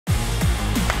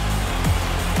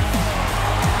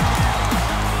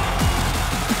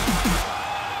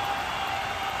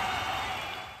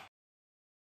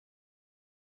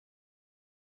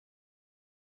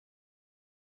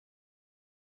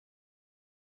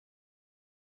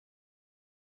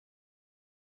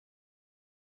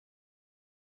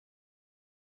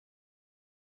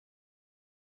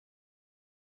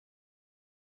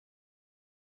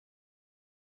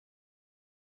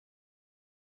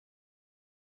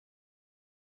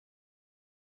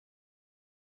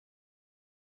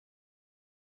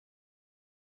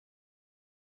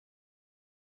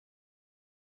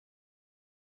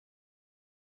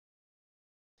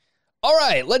All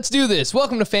right, let's do this.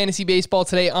 Welcome to Fantasy Baseball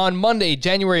today on Monday,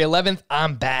 January 11th.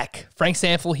 I'm back. Frank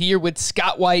Stanfield here with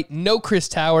Scott White. No Chris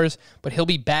Towers, but he'll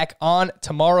be back on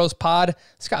tomorrow's pod.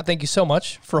 Scott, thank you so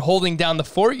much for holding down the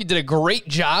fort. You did a great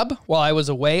job while I was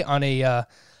away on a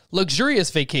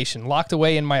luxurious vacation, locked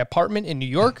away in my apartment in New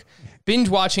York, binge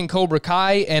watching Cobra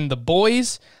Kai and The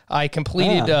Boys. I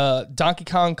completed Donkey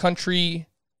Kong Country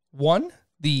 1,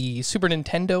 the Super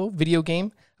Nintendo video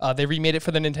game. They remade it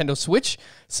for the Nintendo Switch.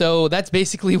 So that's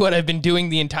basically what I've been doing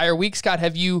the entire week. Scott,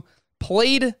 have you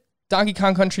played Donkey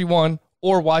Kong Country 1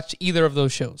 or watched either of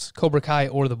those shows, Cobra Kai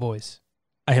or The Boys?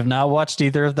 I have not watched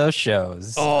either of those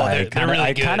shows. Oh, they're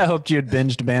really good. I kind of hoped you had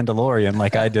binged Mandalorian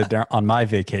like I did on my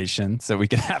vacation so we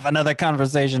could have another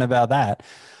conversation about that.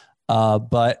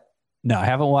 But no, I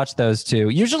haven't watched those two.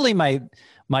 Usually my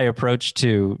approach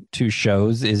to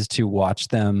shows is to watch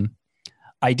them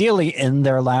ideally in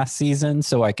their last season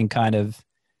so I can kind of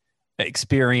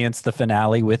experience the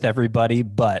finale with everybody,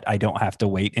 but I don't have to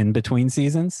wait in between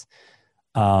seasons.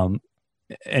 And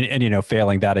you know,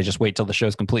 failing that, I just wait till the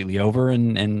show's completely over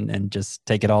and just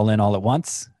take it all in all at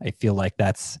once. I feel like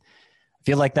that's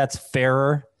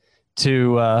fairer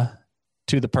to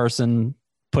the person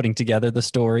putting together the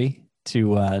story,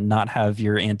 to not have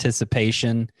your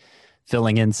anticipation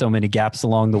filling in so many gaps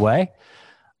along the way.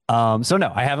 So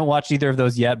no, I haven't watched either of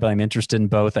those yet, but I'm interested in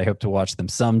both. I hope to watch them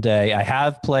someday. I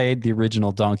have played the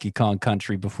original Donkey Kong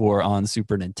Country before on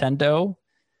Super Nintendo.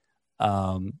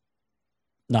 Not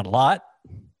a lot,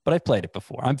 but I've played it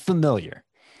before. I'm familiar.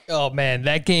 Oh man,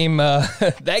 that game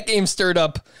that game stirred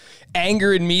up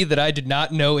anger in me that I did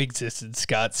not know existed,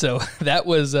 Scott. So that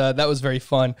was very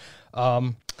fun.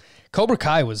 Cobra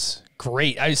Kai was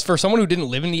great. For someone who didn't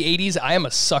live in the 80s, I am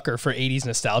a sucker for 80s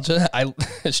nostalgia.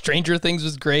 Stranger Things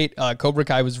was great. Cobra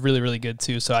Kai was really, really good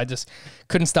too. So I just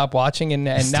couldn't stop watching. And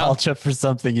nostalgia for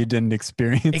something you didn't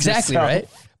experience. Exactly, yourself. right?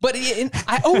 But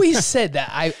I always said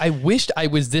that I wished I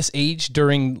was this age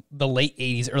during the late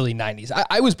 80s, early 90s.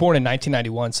 I was born in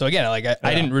 1991. So again, I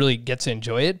didn't really get to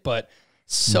enjoy it, but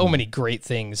so many great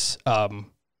things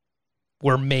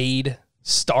were made,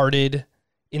 started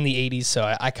in the 80s, so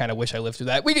I kind of wish I lived through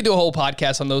that. We could do a whole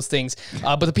podcast on those things,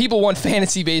 but the people want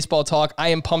fantasy baseball talk. I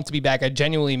am pumped to be back. I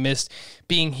genuinely missed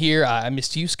being here. I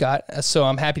missed you, Scott, so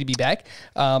I'm happy to be back.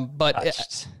 But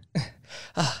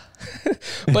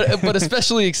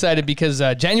especially excited because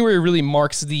January really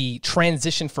marks the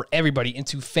transition for everybody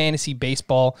into fantasy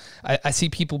baseball. I see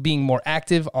people being more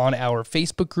active on our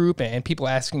Facebook group and people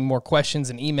asking more questions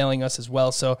and emailing us as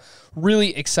well. So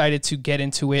really excited to get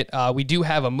into it. We do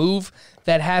have a move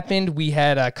that happened. We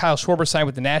had Kyle Schwarber signed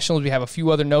with the Nationals. We have a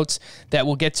few other notes that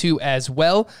we'll get to as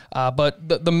well.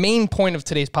 But the main point of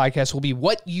today's podcast will be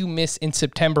what you missed in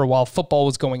September while football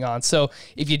was going on. So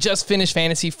if you just finished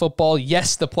fantasy football,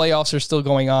 yes, the playoffs are still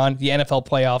going on, the NFL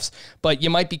playoffs, but you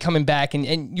might be coming back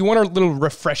and you want a little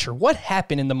refresher. What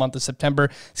happened in the month of September?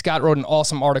 Scott wrote an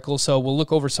awesome article, so we'll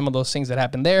look over some of those things that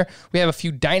happened there. We have a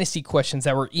few dynasty questions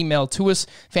that were emailed to us,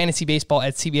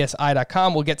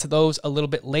 fantasybaseball@cbsi.com. We'll get to those a little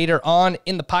bit later on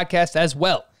in the podcast as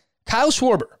well. Kyle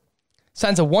Schwarber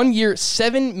signs a 1-year,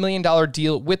 $7 million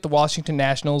deal with the Washington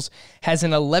Nationals, has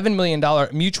an $11 million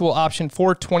mutual option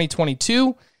for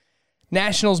 2022.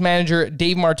 Nationals manager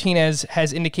Dave Martinez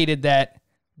has indicated that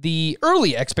the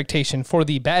early expectation for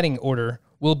the batting order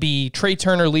will be Trey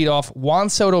Turner leadoff, Juan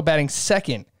Soto batting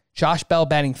second, Josh Bell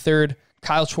batting third,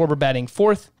 Kyle Schwarber batting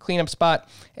fourth, cleanup spot,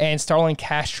 and Starlin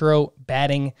Castro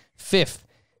batting fifth.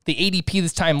 The ADP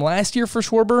this time last year for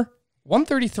Schwarber,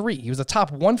 133. He was a top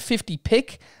 150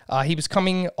 pick. He was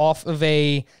coming off of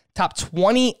a top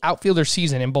 20 outfielder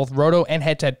season in both roto and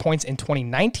head-to-head points in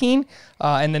 2019.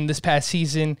 And then this past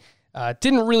season,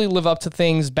 didn't really live up to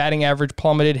things. Batting average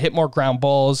plummeted, hit more ground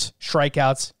balls,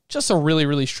 strikeouts. Just a really,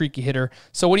 really streaky hitter.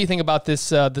 So what do you think about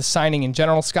this signing in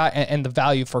general, Scott, and the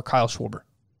value for Kyle Schwarber?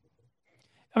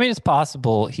 I mean, it's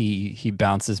possible he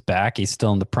bounces back. He's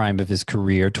still in the prime of his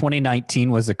career. 2019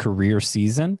 was a career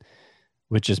season,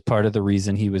 which is part of the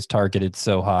reason he was targeted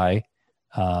so high.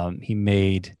 He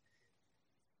made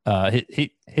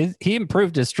he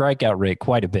improved his strikeout rate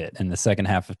quite a bit in the second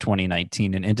half of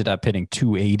 2019 and ended up hitting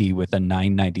 280 with a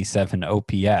 997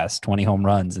 OPS, 20 home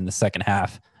runs in the second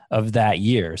half of that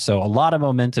year. So a lot of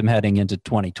momentum heading into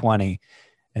 2020,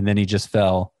 and then he just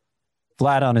fell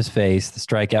flat on his face. The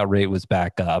strikeout rate was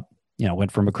back up.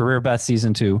 Went from a career best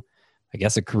season to, I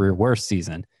guess, a career worst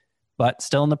season, but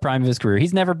still in the prime of his career.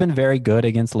 He's never been very good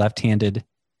against left-handed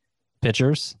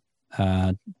pitchers.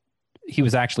 He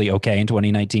was actually okay in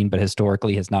 2019, but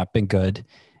historically has not been good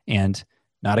and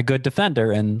not a good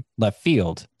defender in left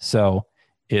field. So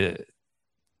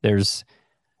there's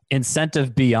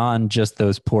incentive beyond just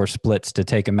those poor splits to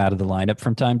take him out of the lineup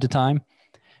from time to time.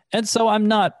 And so I'm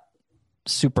not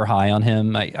super high on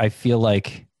him. I feel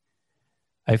like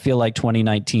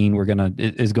 2019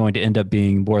 is going to end up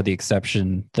being more the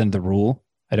exception than the rule.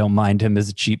 I don't mind him as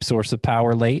a cheap source of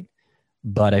power late,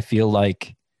 but I feel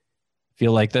like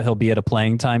that he'll be at a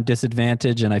playing time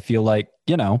disadvantage, and I feel like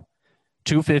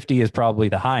 250 is probably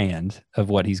the high end of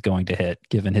what he's going to hit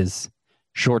given his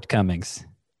shortcomings.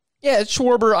 Yeah,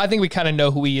 Schwarber, I think we kind of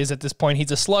know who he is at this point. He's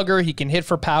a slugger. He can hit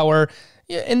for power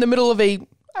in the middle of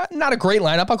not a great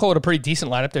lineup. I'll call it a pretty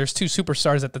decent lineup. There's two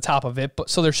superstars at the top of it,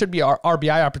 so there should be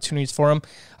RBI opportunities for him.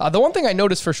 The one thing I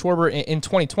noticed for Schwarber in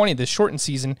 2020, this shortened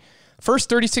season, first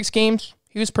 36 games,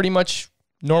 he was pretty much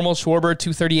normal Schwarber,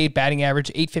 238 batting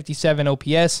average, 857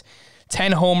 OPS,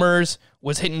 10 homers,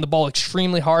 was hitting the ball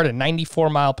extremely hard, a 94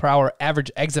 mile per hour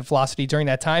average exit velocity during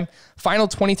that time. Final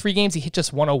 23 games, he hit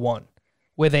just 101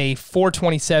 with a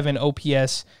 427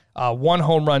 OPS, one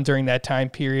home run during that time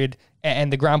period,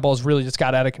 and the ground balls really just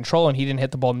got out of control, and he didn't hit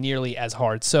the ball nearly as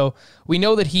hard. So we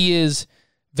know that he is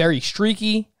very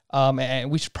streaky,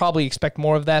 and we should probably expect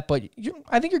more of that, but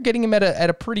I think you're getting him at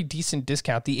a pretty decent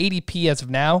discount. The ADP as of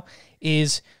now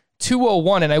is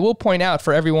 201, and I will point out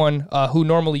for everyone who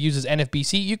normally uses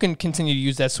NFBC, you can continue to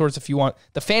use that source if you want.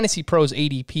 The Fantasy Pros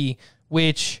ADP,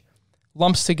 which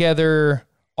lumps together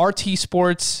RT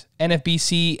Sports,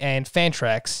 NFBC, and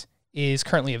Fantrax, is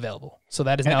currently available. So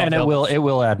that is now available. And it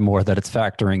will add more that it's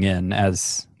factoring in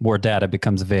as more data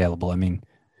becomes available. I mean,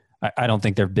 I don't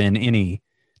think there've been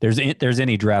there's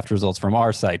any draft results from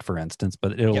our site, for instance,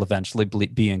 but it'll eventually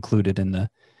be included in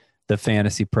the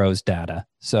Fantasy Pros data.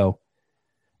 So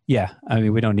yeah, I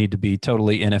mean, we don't need to be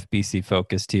totally NFBC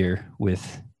focused here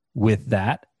with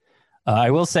that.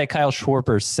 I will say Kyle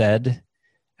Schwarber said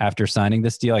after signing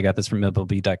this deal, I got this from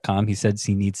MLB.com, he said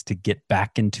he needs to get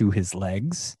back into his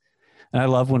legs. And I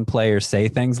love when players say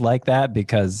things like that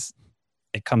because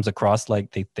it comes across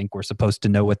like they think we're supposed to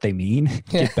know what they mean.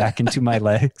 Get back into my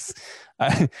legs.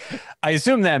 I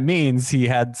assume that means he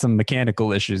had some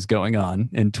mechanical issues going on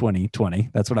in 2020.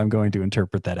 That's what I'm going to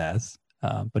interpret that as.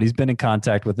 But he's been in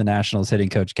contact with the Nationals hitting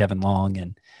coach Kevin Long.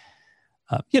 And,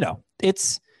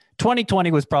 it's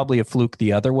 2020 was probably a fluke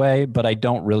the other way, but I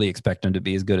don't really expect him to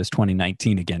be as good as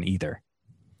 2019 again either.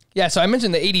 Yeah, so I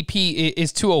mentioned the ADP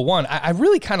is 201. I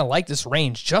really kind of like this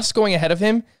range. Just going ahead of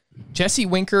him, Jesse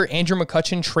Winker, Andrew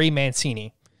McCutchen, Trey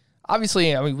Mancini.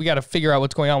 Obviously, I mean, we got to figure out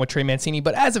what's going on with Trey Mancini,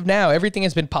 but as of now, everything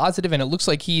has been positive, and it looks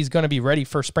like he's going to be ready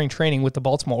for spring training with the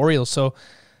Baltimore Orioles. So,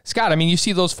 Scott, I mean, you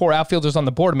see those four outfielders on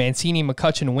the board: Mancini,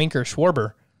 McCutchen, Winker,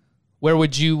 Schwarber. Where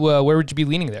would you be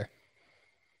leaning there?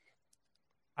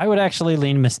 I would actually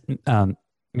lean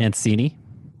Mancini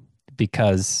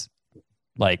because,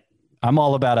 I'm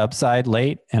all about upside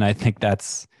late, and I think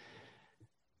that's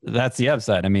the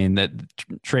upside. I mean, that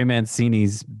Trey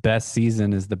Mancini's best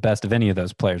season is the best of any of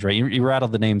those players, right? You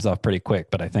rattled the names off pretty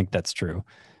quick, but I think that's true.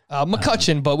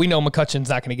 McCutchen, but we know McCutchen's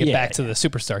not going to get back to the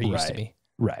superstar he used to be.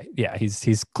 Right. Yeah,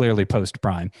 he's clearly post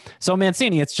prime. So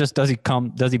Mancini, it's just does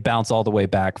he bounce all the way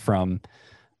back from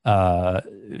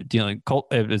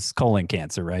it's colon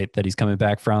cancer, right? That he's coming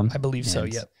back from. I believe so.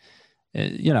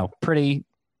 Yep. Pretty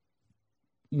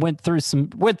went through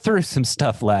some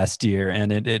stuff last year,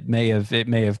 and it may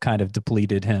have kind of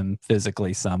depleted him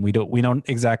physically some. We don't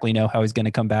exactly know how he's going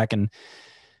to come back, and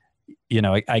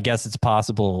I guess it's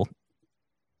possible.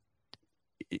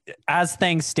 As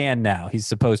things stand now, he's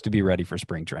supposed to be ready for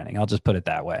spring training. I'll just put it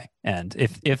that way. And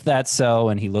if that's so,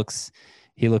 and he looks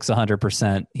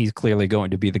 100%, he's clearly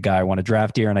going to be the guy I want to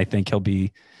draft here, and I think he'll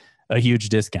be a huge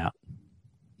discount.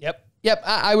 Yep,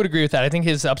 I would agree with that. I think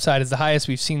his upside is the highest.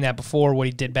 We've seen that before, what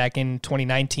he did back in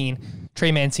 2019.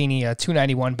 Trey Mancini,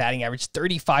 291 batting average,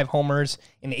 35 homers,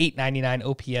 and 899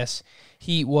 OPS.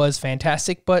 He was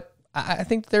fantastic, but I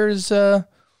think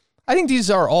I think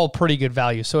these are all pretty good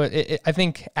value. So I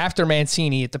think after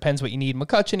Mancini, it depends what you need.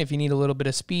 McCutchen, if you need a little bit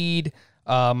of speed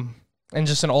and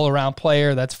just an all-around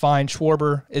player, that's fine.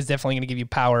 Schwarber is definitely going to give you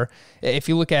power. If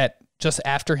you look at just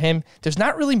after him, there's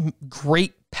not really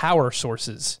great power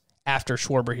sources after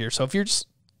Schwarber here. So if you're just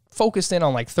focused in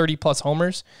on 30-plus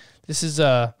homers, this is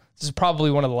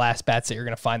probably one of the last bats that you're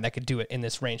going to find that could do it in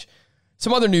this range.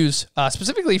 Some other news,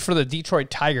 specifically for the Detroit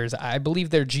Tigers, I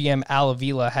believe their GM Al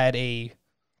Avila had a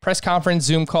press conference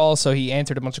Zoom call, so he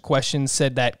answered a bunch of questions,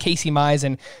 said that Casey Mize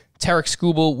and Tarek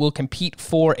Skubal will compete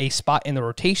for a spot in the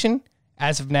rotation.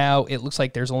 As of now, it looks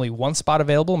like there's only one spot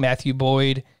available. Matthew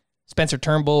Boyd, Spencer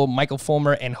Turnbull, Michael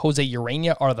Fulmer, and Jose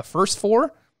Urena are the first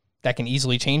four. That can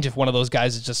easily change if one of those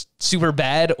guys is just super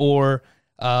bad or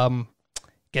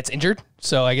gets injured.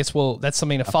 So I guess that's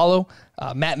something to follow.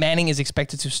 Matt Manning is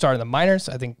expected to start in the minors.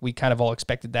 I think we kind of all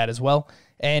expected that as well.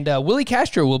 And Willie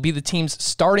Castro will be the team's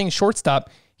starting shortstop.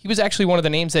 He was actually one of the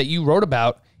names that you wrote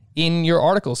about in your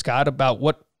article, Scott, about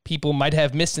what people might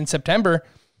have missed in September.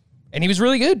 And he was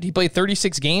really good. He played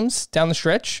 36 games down the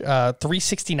stretch,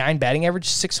 369 batting average,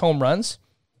 6 home runs.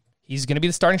 He's going to be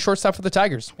the starting shortstop for the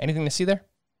Tigers. Anything to see there?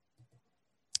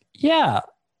 Yeah,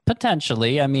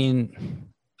 potentially. I mean,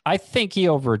 I think he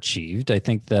overachieved. I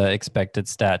think the expected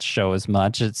stats show as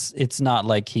much. It's not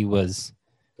like he was,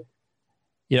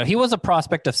 he was a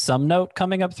prospect of some note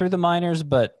coming up through the minors,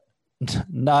 but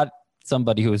not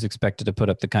somebody who was expected to put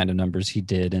up the kind of numbers he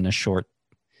did in a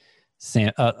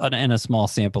in a small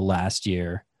sample last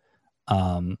year.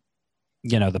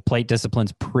 The plate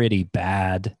discipline's pretty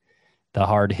bad. The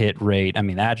hard hit rate, I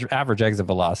mean, average exit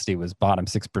velocity was bottom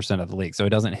 6% of the league, so he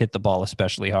doesn't hit the ball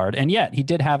especially hard. And yet, he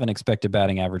did have an expected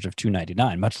batting average of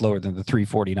 299, much lower than the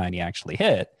 349 he actually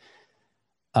hit.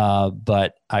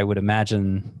 But I would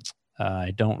imagine,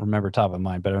 I don't remember top of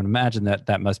mind, but I would imagine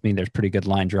that must mean there's pretty good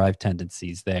line drive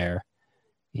tendencies there.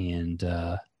 And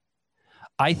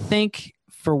I think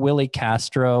for Willie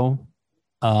Castro,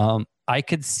 I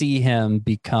could see him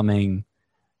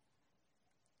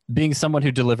being someone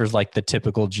who delivers like the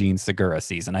typical Gene Segura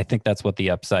season. I think that's what the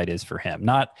upside is for him.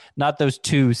 Not those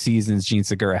 2 seasons Gene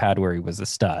Segura had where he was a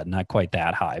stud, not quite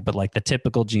that high, but like the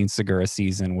typical Gene Segura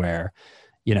season where,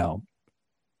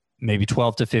 maybe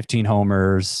 12 to 15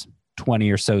 homers,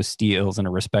 20 or so steals, and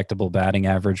a respectable batting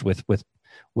average with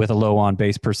a low on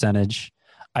base percentage.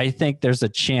 I think there's a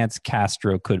chance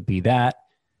Castro could be that.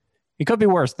 He could be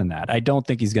worse than that. I don't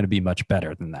think he's going to be much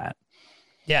better than that.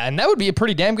 Yeah, and that would be a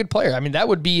pretty damn good player. I mean, that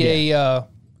would be a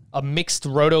mixed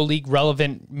Roto League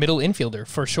relevant middle infielder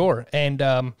for sure.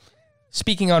 And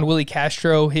speaking on Willie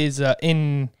Castro, his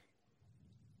in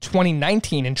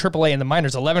 2019 in AAA in the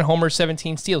minors, 11 homers,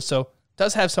 17 steals. So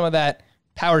does have some of that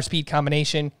power speed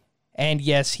combination. And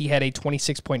yes, he had a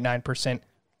 26.9%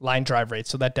 line drive rate.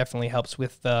 So that definitely helps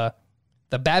with the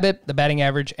BABIP, the batting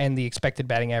average, and the expected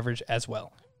batting average as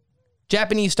well.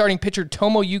 Japanese starting pitcher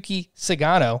Tomoyuki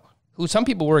Sagano, who some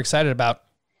people were excited about,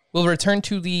 will return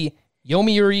to the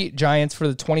Yomiuri Giants for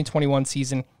the 2021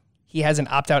 season. He has an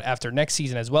opt-out after next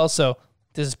season as well, so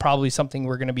this is probably something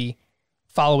we're going to be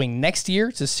following next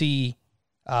year to see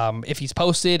if he's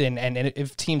posted and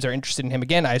if teams are interested in him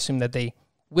again. I assume that they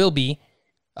will be.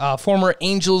 Former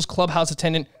Angels clubhouse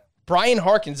attendant Brian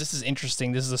Harkins, this is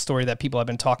interesting. This is a story that people have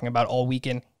been talking about all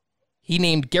weekend. He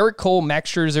named Garrett Cole, Max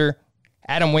Scherzer,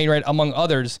 Adam Wainwright, among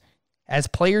others, as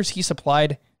players he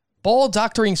supplied ball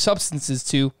doctoring substances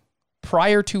to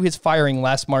prior to his firing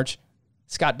last March.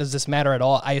 Scott, does this matter at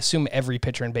all? I assume every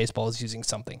pitcher in baseball is using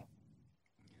something.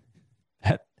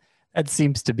 That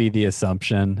seems to be the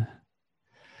assumption.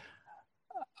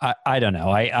 I don't know.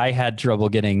 I had trouble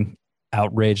getting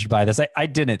outraged by this. I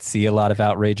didn't see a lot of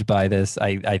outrage by this.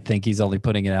 I think he's only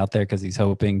putting it out there because he's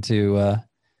hoping to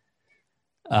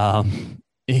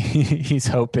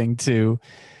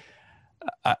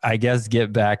I guess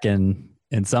get back in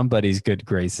somebody's good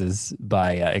graces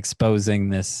by exposing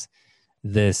this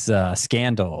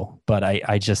scandal. But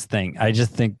I just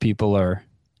think people are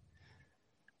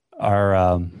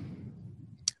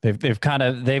they've kind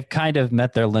of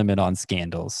met their limit on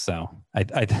scandals. So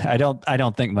I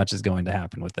don't think much is going to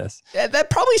happen with this. Yeah, that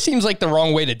probably seems like the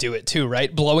wrong way to do it too,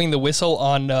 right? Blowing the whistle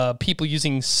on people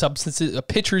using substances,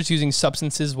 pitchers using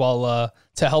substances while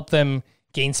to help them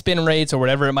gain spin rates or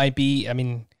whatever it might be. I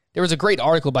mean, there was a great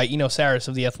article by Eno Saris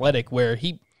of The Athletic where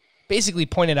he basically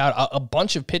pointed out a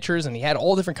bunch of pitchers, and he had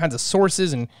all different kinds of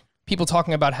sources and people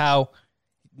talking about how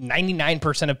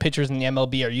 99% of pitchers in the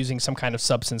MLB are using some kind of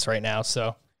substance right now.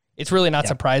 So it's really not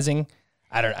surprising.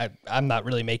 I'm not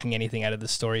really making anything out of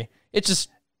this story. It's just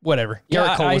whatever.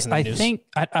 Garrett Cole was in the news.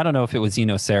 I don't know if it was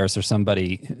Eno Saris or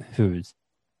somebody who's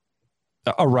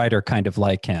a writer kind of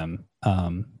like him,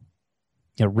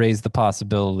 raised the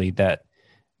possibility that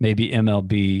maybe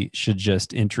MLB should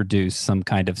just introduce some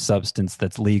kind of substance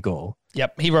that's legal.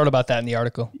 Yep. He wrote about that in the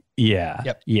article. Yeah.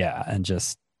 Yep. Yeah. And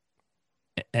just,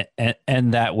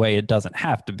 and that way it doesn't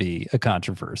have to be a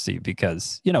controversy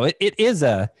because, it is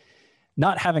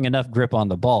not having enough grip on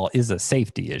the ball is a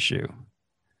safety issue.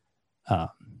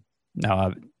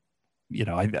 Now,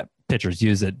 pitchers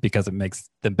use it because it makes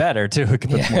them better too. It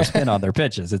puts more spin on their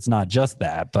pitches. It's not just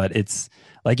that, but it's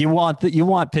like you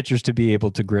want pitchers to be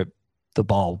able to grip the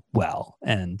ball well,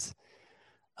 and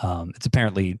it's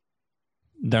apparently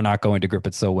they're not going to grip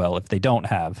it so well if they don't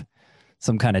have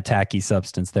some kind of tacky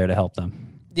substance there to help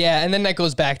them. Yeah, and then that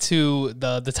goes back to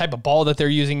the type of ball that they're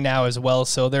using now as well.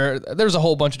 So there's a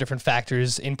whole bunch of different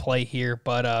factors in play here,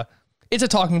 but it's a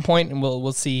talking point, and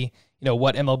we'll see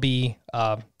what MLB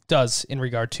does in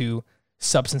regard to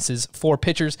substances for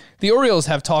pitchers. The Orioles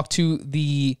have talked to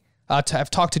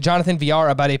Jonathan Villar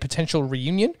about a potential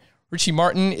reunion. Richie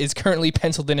Martin is currently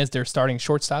penciled in as their starting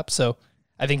shortstop, so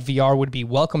I think Villar would be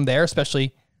welcome there,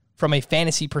 especially from a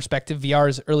fantasy perspective.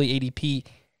 Villar's early ADP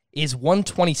is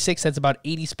 126. That's about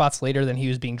 80 spots later than he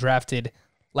was being drafted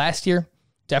last year.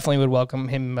 Definitely would welcome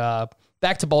him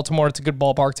back to Baltimore. It's a good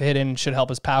ballpark to hit in, should help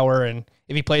his power, and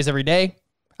if he plays every day,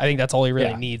 I think that's all he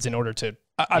really needs in order to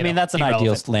I mean, that's an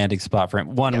ideal landing spot for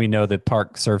him. One, we know that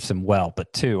Park serves him well,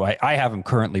 but two, I have him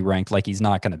currently ranked like he's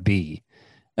not going to be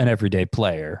an everyday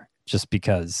player just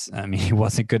because, I mean, he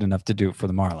wasn't good enough to do it for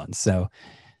the Marlins. So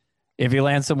if he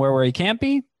lands somewhere where he can't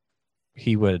be,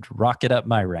 he would rocket up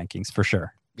my rankings for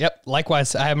sure. Yep.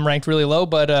 Likewise, I have him ranked really low,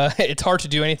 but it's hard to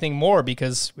do anything more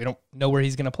because we don't know where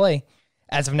he's going to play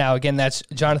as of now. Again, that's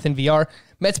Jonathan Villar.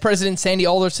 Mets president Sandy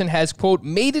Alderson has, quote,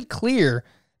 made it clear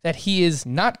that he is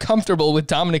not comfortable with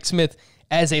Dominic Smith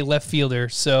as a left fielder.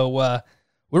 So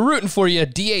we're rooting for you,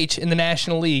 DH in the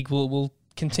National League. We'll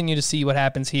continue to see what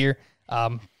happens here.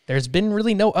 There's been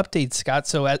really no updates, Scott.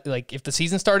 So if the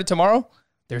season started tomorrow,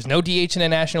 there's no DH in the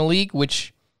National League,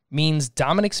 which means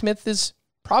Dominic Smith is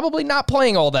probably not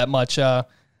playing all that much. I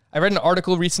read an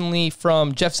article recently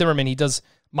from Jeff Zimmerman. He does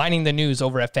Mining the News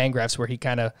over at Fangraphs, where he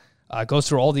kind of goes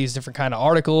through all these different kind of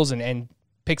articles and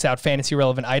picks out fantasy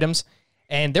relevant items.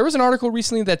 And there was an article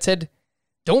recently that said,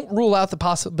 don't rule out the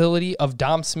possibility of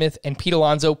Dom Smith and Pete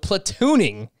Alonso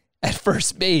platooning at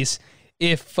first base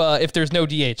if there's no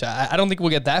DH. I don't think we'll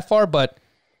get that far, but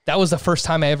that was the first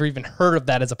time I ever even heard of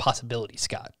that as a possibility,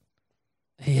 Scott.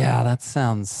 Yeah, that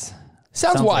sounds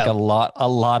wild. Like a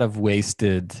lot of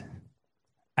wasted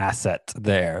asset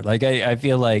there. Like I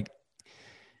feel like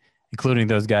including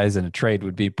those guys in a trade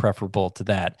would be preferable to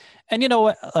that. And you know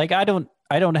what? Like I don't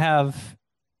have,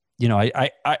 I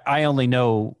only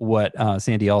know what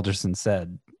Sandy Alderson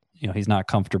said. He's not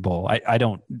comfortable. I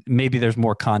don't, maybe there's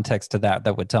more context to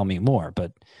that would tell me more,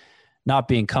 but not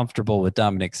being comfortable with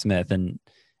Dominic Smith and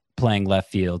playing left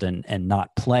field and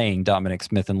not playing Dominic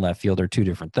Smith in left field are two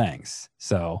different things.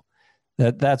 So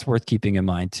that's worth keeping in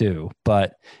mind too.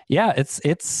 But yeah,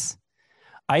 it's,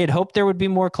 I had hoped there would be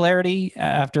more clarity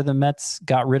after the Mets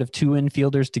got rid of two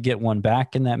infielders to get one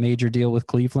back in that major deal with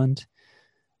Cleveland.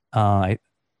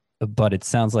 But it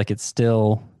sounds like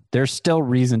there's still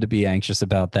reason to be anxious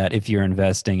about that if you're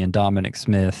investing in Dominic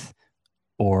Smith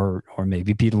or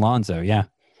maybe Pete Alonso. Yeah.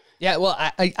 Yeah, well,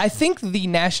 I think the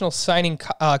National signing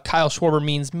Kyle Schwarber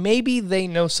means maybe they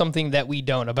know something that we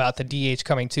don't about the DH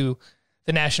coming to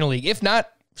the National League. If not,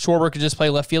 Schwarber could just play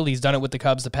left field. He's done it with the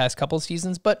Cubs the past couple of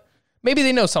seasons, but maybe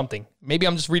they know something. Maybe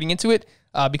I'm just reading into it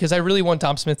because I really want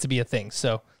Dom Smith to be a thing.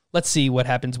 So let's see what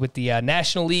happens with the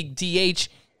National League DH.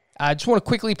 I just want to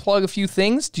quickly plug a few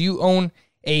things. Do you own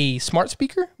a smart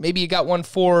speaker? Maybe you got one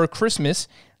for Christmas,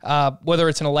 whether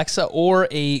it's an Alexa or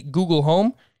a Google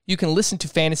Home. You can listen to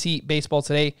Fantasy Baseball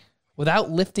Today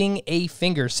without lifting a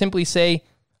finger. Simply say,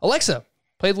 Alexa,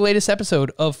 play the latest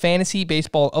episode of the Fantasy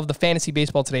Baseball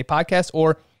Today podcast,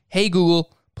 or Hey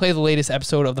Google, play the latest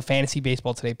episode of the Fantasy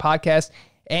Baseball Today podcast.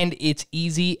 And it's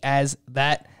easy as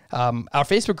that. Our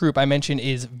Facebook group I mentioned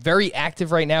is very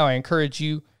active right now. I encourage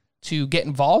you to get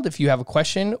involved if you have a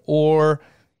question or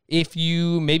if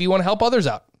you maybe want to help others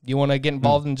out. You want to get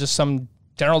involved in just some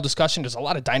general discussion. There's a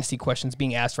lot of dynasty questions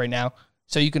being asked right now.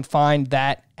 So you can find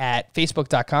that at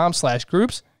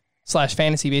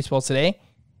facebook.com/groups/fantasy baseball today.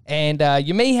 And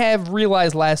you may have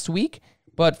realized last week,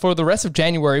 but for the rest of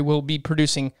January, we'll be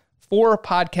producing 4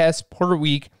 podcasts per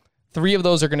week. 3 of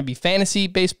those are going to be fantasy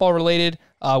baseball related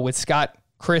with Scott,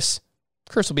 Chris.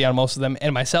 Chris will be on most of them,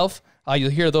 and myself.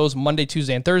 You'll hear those Monday,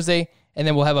 Tuesday, and Thursday. And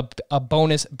then we'll have a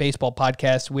bonus baseball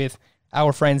podcast with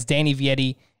our friends Danny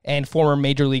Vietti and former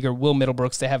Major Leaguer Will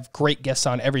Middlebrooks. They have great guests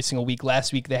on every single week.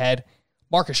 Last week they had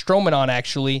Marcus Stroman on,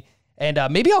 actually. And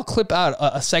maybe I'll clip out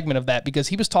a segment of that because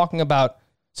he was talking about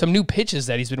some new pitches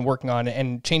that he's been working on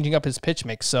and changing up his pitch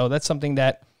mix. So that's something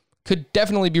that could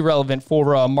definitely be relevant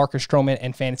for Marcus Stroman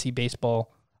and fantasy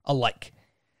baseball alike.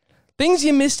 Things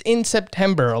you missed in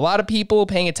September. A lot of people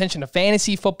paying attention to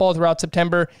fantasy football throughout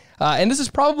September. And this is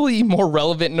probably more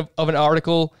relevant of an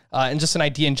article and just an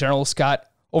idea in general, Scott,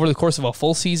 over the course of a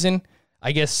full season.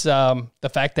 I guess the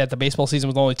fact that the baseball season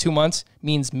was only 2 months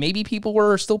means maybe people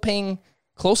were still paying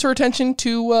closer attention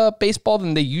to baseball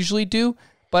than they usually do.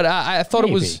 But I thought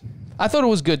it was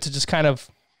good to just kind of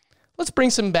let's bring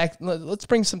some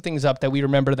things up that we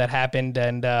remember that happened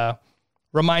and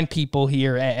remind people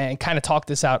here and kind of talk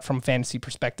this out from a fantasy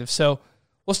perspective. So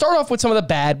we'll start off with some of the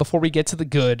bad before we get to the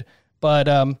good. But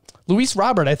Luis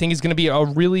Robert, I think, is going to be a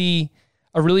really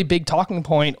big talking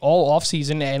point all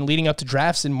offseason and leading up to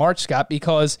drafts in March, Scott,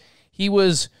 because he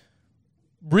was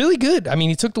really good. I mean,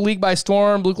 he took the league by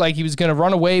storm, looked like he was going to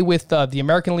run away with the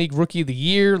American League Rookie of the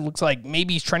Year. Looks like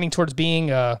maybe he's trending towards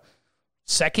being a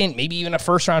second, maybe even a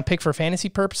first-round pick for fantasy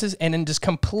purposes, and then just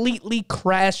completely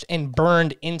crashed and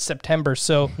burned in September.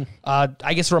 So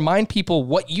I guess remind people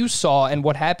what you saw and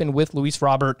what happened with Luis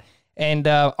Robert, and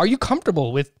are you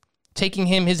comfortable with taking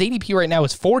him? His ADP right now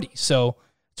is 40, so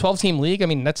 12-team league. I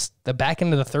mean, that's the back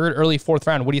end of the third, early fourth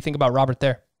round. What do you think about Robert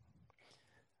there?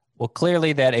 Well,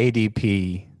 clearly that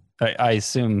ADP, I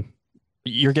assume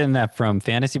you're getting that from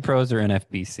Fantasy Pros or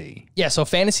NFBC? Yeah, so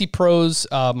Fantasy Pros,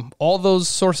 all those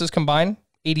sources combined,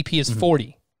 ADP is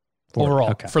 40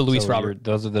 overall for Luis Robert.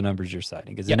 Those are the numbers you're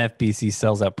citing, because NFBC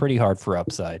sells out pretty hard for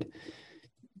upside,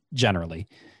 generally.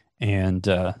 And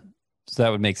so that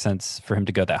would make sense for him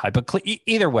to go that high. But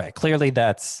either way, clearly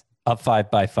that's a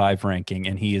 5x5 ranking,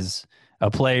 and he is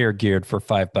a player geared for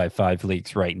 5x5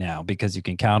 leagues right now, because you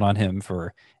can count on him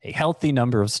for a healthy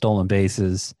number of stolen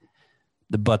bases,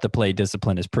 but the play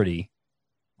discipline is pretty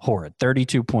horrid.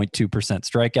 32.2%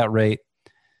 strikeout rate.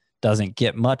 Doesn't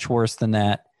get much worse than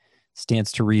that.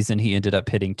 Stands to reason he ended up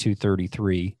hitting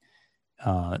 233.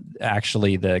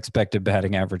 Actually, the expected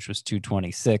batting average was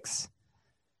 226.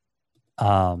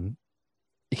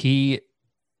 He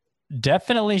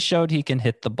definitely showed he can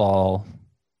hit the ball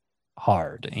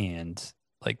hard, and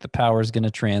like the power is going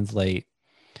to translate.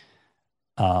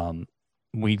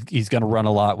 He's going to run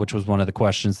a lot, which was one of the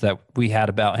questions that we had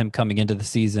about him coming into the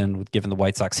season, given the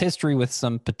White Sox history with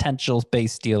some potential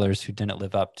base stealers who didn't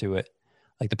live up to it.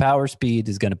 Like, the power speed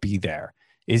is going to be there.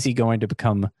 Is he going to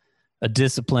become a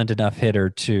disciplined enough hitter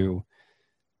to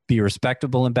be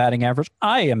respectable in batting average?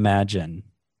 I imagine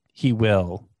he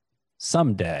will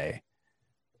someday,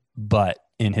 but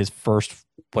in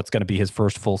what's going to be his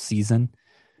first full season,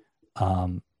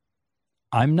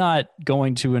 I'm not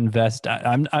going to invest.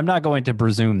 I'm not going to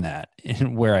presume that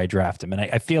in where I draft him. And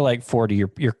I feel like 40,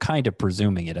 you're kind of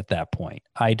presuming it at that point.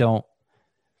 I'd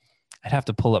have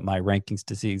to pull up my rankings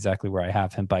to see exactly where I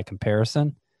have him by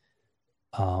comparison.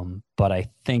 But I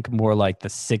think more like the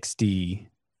 60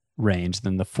 range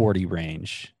than the 40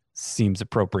 range seems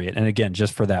appropriate. And again,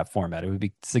 just for that format, it would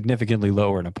be significantly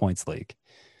lower in a points league.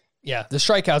 Yeah, the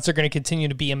strikeouts are going to continue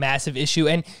to be a massive issue.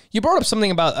 And you brought up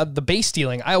something about the base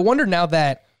stealing. I wonder now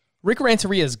that Rick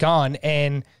Renteria is gone,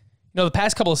 and the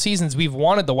past couple of seasons we've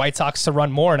wanted the White Sox to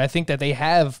run more, and I think that they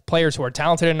have players who are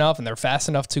talented enough and they're fast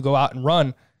enough to go out and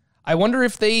run. I wonder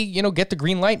if they, get the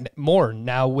green light more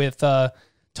now with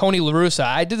Tony La Russa.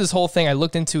 I did this whole thing. I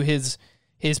looked into his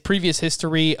previous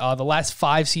history. The last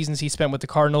 5 seasons he spent with the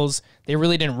Cardinals, they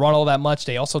really didn't run all that much.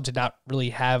 They also did not really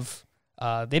have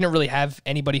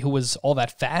anybody who was all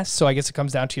that fast, so I guess it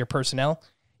comes down to your personnel.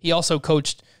 He also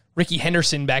coached Ricky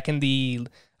Henderson back in the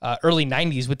early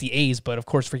 90s with the A's, but of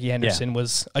course Ricky Henderson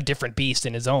was a different beast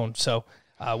in his own. So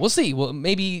we'll see. Well,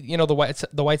 maybe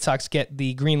the White Sox get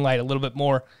the green light a little bit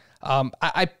more.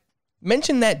 I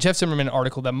mentioned that Jeff Zimmerman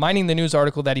article, the Mining the News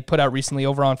article that he put out recently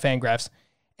over on Fangraphs,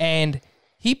 and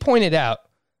he pointed out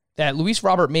that Luis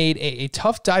Robert made a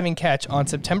tough diving catch on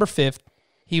September 5th.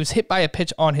 He was hit by a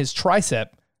pitch on his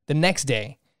tricep the next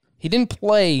day. He didn't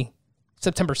play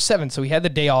September 7th, so he had the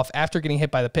day off after getting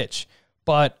hit by the pitch.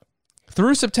 But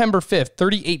through September 5th,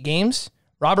 38 games,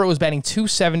 Robert was batting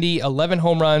 .270, 11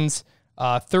 home runs,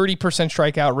 30%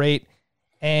 strikeout rate,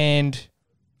 and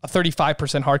a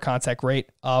 35% hard contact rate.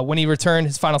 When he returned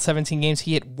his final 17 games,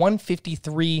 he hit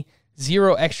 .153,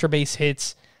 0 extra base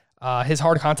hits. His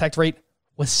hard contact rate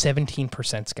was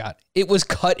 17%, Scott. It was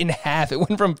cut in half. It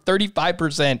went from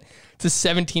 35% to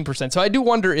 17%. So I do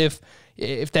wonder if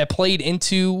that played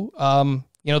into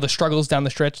the struggles down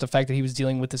the stretch, the fact that he was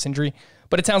dealing with this injury.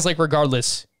 But it sounds like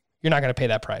regardless, you're not going to pay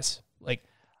that price. Like,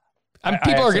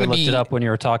 people are going to be. I looked it up when you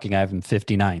were talking. I have him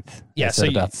 59th. Yeah, I said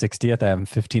about 60th. I have him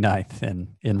 59th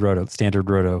in standard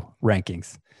roto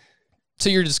rankings. So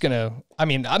you're just going to. I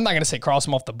mean, I'm not going to say cross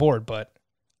him off the board, but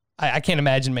I can't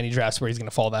imagine many drafts where he's going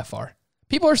to fall that far.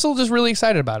 People are still just really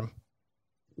excited about him.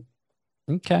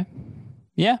 Okay.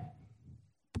 Yeah.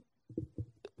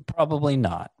 Probably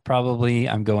not. Probably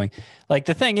I'm going. Like,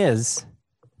 the thing is,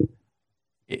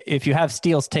 if you have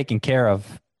steals taken care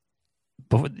of,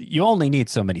 you only need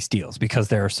so many steals because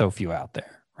there are so few out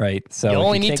there, right? So you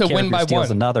only need to win by one.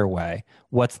 Another way,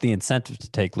 what's the incentive to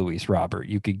take Luis Robert?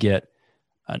 You could get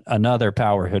another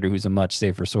power hitter who's a much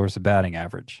safer source of batting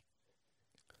average.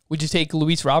 Would you take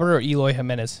Luis Robert or Eloy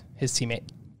Jimenez, his teammate?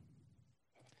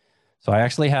 So I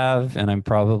actually have, and I'm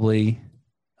probably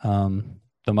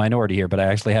the minority here, but I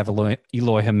actually have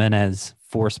Eloy Jimenez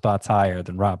 4 spots higher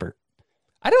than Robert.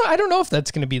 I don't know if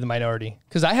that's going to be the minority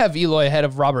because I have Eloy ahead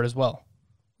of Robert as well.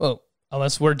 Well,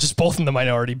 unless we're just both in the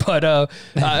minority, but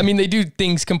I mean they do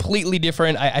things completely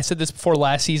different. I said this before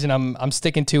last season. I'm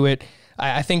sticking to it.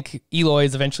 I think Eloy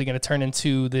is eventually going to turn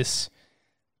into this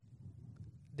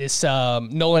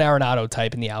Nolan Arenado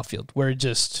type in the outfield, where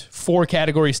just 4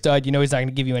 category stud. You know he's not going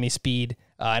to give you any speed,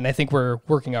 and I think we're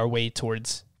working our way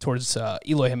towards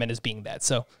Eloy Jimenez being that.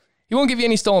 So he won't give you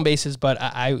any stolen bases, but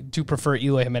I do prefer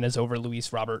Eloy Jimenez over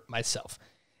Luis Robert myself.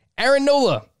 Aaron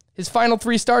Nola, his final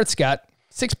 3 starts, Scott,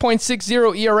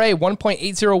 6.60 ERA,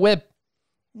 1.80 WHIP.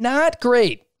 Not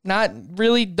great. Not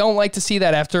really. Don't like to see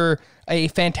that after a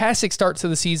fantastic start to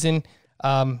the season.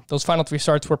 Those final 3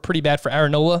 starts were pretty bad for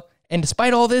Aaron Nola. And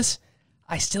despite all this,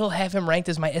 I still have him ranked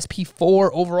as my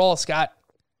SP4 overall, Scott.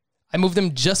 I moved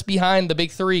him just behind the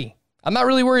big 3. I'm not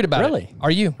really worried about it.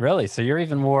 Are you? Really? So you're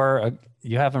even more,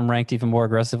 you have him ranked even more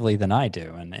aggressively than I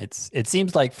do. And it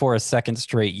seems like for a second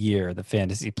straight year, the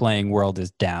fantasy playing world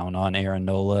is down on Aaron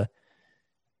Nola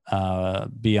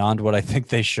beyond what I think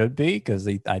they should be, because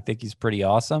I think he's pretty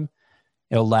awesome.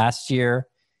 You know, last year,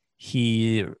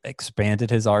 he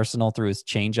expanded his arsenal through his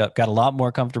changeup, got a lot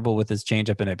more comfortable with his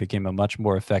changeup, and it became a much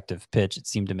more effective pitch. It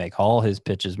seemed to make all his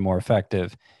pitches more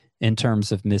effective in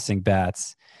terms of missing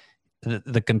bats.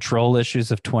 The control issues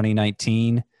of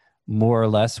 2019 more or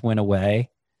less went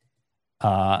away.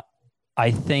 I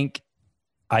think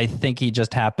he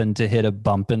just happened to hit a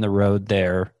bump in the road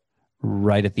there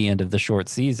right at the end of the short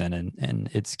season, and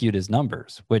it skewed his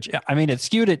numbers, which, I mean, it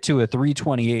skewed it to a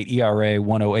 3.28 ERA,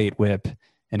 108 WHIP,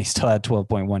 and he still had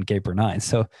 12.1 K per 9.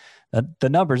 So the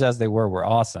numbers as they were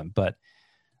awesome. But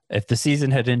if the season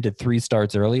had ended 3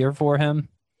 starts earlier for him,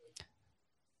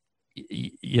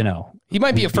 you know, he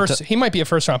might be a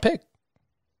first round pick.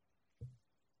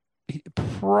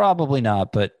 Probably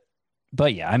not, but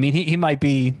yeah, I mean, he might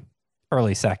be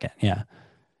early second. Yeah.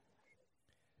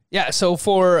 Yeah. So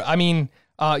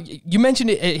you mentioned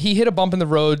it, he hit a bump in the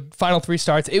road, final 3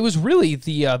 starts. It was really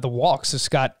the walks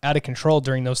just got out of control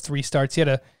during those 3 starts. He had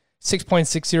a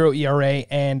 6.60 ERA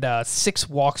and 6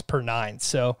 walks per 9.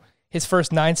 So his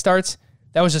first 9 starts,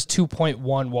 that was just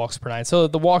 2.1 walks per 9. So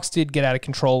the walks did get out of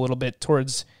control a little bit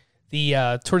towards the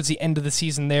end of the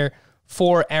season there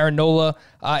for Aaron Nola.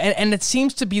 And it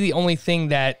seems to be the only thing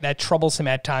that troubles him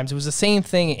at times. It was the same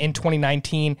thing in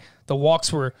 2019. The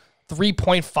walks were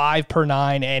 3.5 per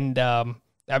 9, and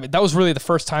that was really the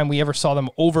first time we ever saw them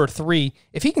over 3.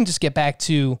 If he can just get back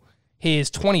to his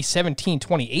 2017,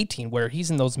 2018, where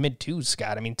he's in those mid-2s,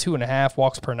 Scott, I mean, 2.5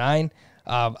 walks per 9,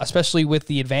 especially with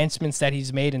the advancements that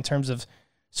he's made in terms of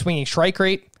swinging strike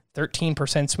rate.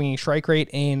 13% swinging strike rate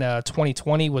in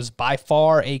 2020 was by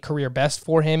far a career best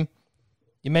for him.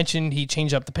 You mentioned he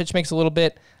changed up the pitch mix a little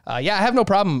bit. Yeah, I have no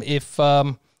problem if,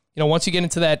 once you get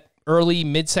into that early,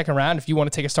 mid-second round, if you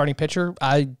want to take a starting pitcher,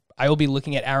 I will be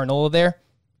looking at Aaron Nola there,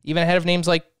 even ahead of names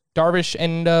like Darvish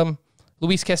and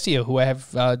Luis Castillo, who I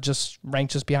have just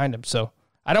ranked just behind him. So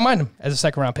I don't mind him as a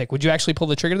second-round pick. Would you actually pull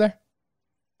the trigger there?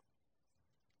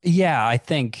 Yeah, I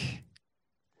think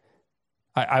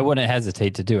I wouldn't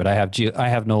hesitate to do it. I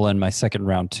have Nola in my second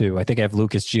round too. I think I have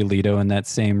Lucas Giolito in that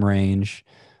same range.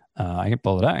 I can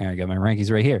pull it out. I got my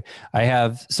rankings right here.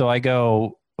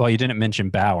 Well, you didn't mention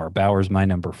Bauer. Bauer's my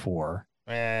number 4.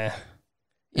 How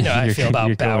I feel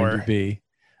about Bauer.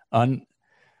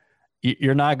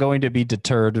 You're not going to be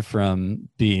deterred from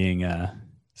being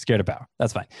scared of Bauer.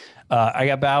 That's fine. I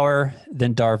got Bauer,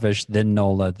 then Darvish, then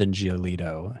Nola, then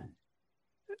Giolito,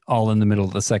 all in the middle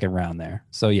of the second round there.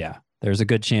 So yeah, there's a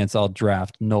good chance I'll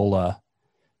draft Nola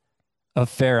a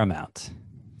fair amount.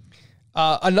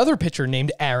 Another pitcher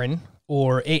named Aaron,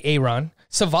 or Aaron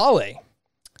Savale,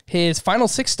 his final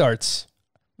 6 starts.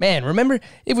 Man, remember,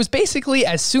 it was basically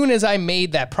as soon as I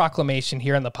made that proclamation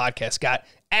here on the podcast, got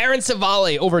Aaron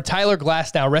Savale over Tyler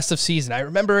Glasnow rest of season. I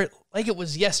remember it like it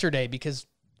was yesterday, because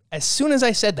as soon as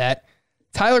I said that,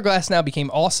 Tyler Glasnow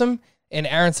became awesome and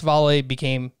Aaron Savale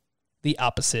became the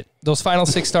opposite. Those final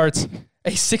 6 starts,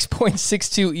 a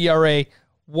 6.62 ERA,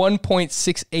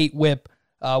 1.68 WHIP.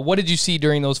 What did you see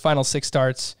during those final 6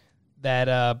 starts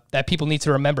that people need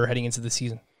to remember heading into the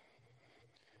season?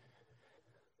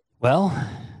 Well,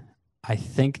 I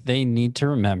think they need to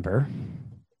remember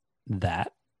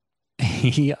that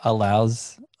he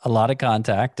allows a lot of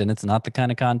contact, and it's not the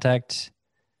kind of contact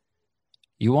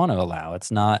you want to allow.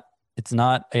 It's not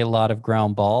a lot of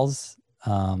ground balls.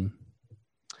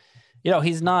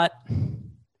 He's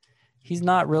he's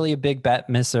not really a big bat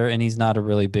misser, and he's not a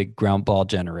really big ground ball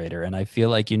generator. And I feel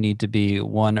like you need to be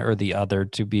one or the other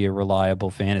to be a reliable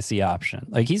fantasy option.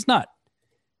 Like, he's not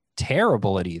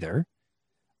terrible at either,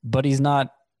 but he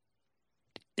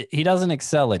doesn't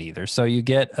excel at either. So you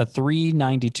get a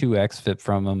 392 xFIP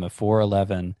from him, a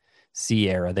 411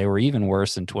 Sierra. They were even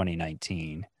worse in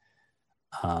 2019.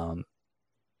 And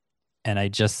I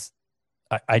just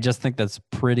think that's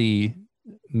pretty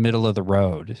middle of the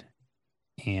road.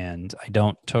 And I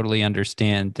don't totally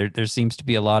understand. There seems to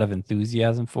be a lot of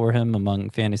enthusiasm for him among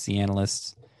fantasy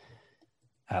analysts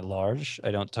at large.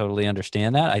 I don't totally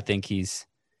understand that. I think he's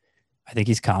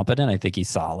competent. I think he's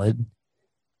solid.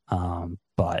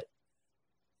 But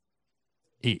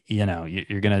you know,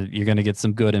 you're gonna get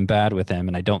some good and bad with him,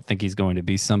 and I don't think he's going to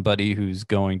be somebody who's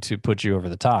going to put you over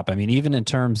the top. I mean, even in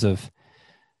terms of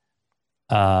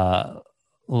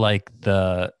like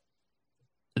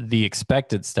the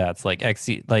expected stats, like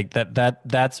XE, like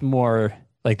that's more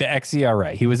like the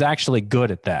xERA. He was actually good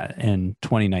at that in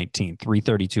 2019,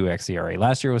 332 xERA.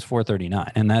 Last year was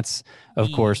 439, and that's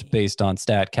of course based on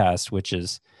StatCast, which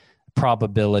is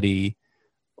probability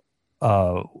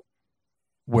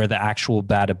where the actual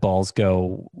batted balls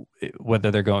go,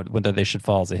 whether they should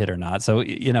fall as a hit or not. So,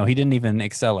 you know, he didn't even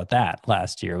excel at that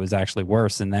last year. It was actually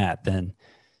worse in that than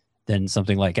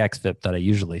something like xFIP that I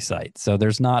usually cite. So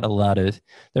there's not a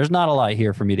lot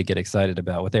here for me to get excited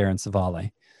about with Aaron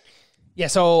Savale. Yeah,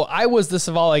 so I was the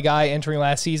Savale guy entering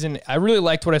last season. I really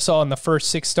liked what I saw in the first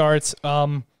 6 starts.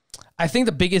 I think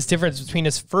the biggest difference between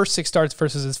his first 6 starts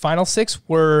versus his final 6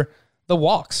 were the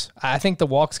walks. I think the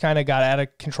walks kind of got out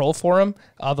of control for him.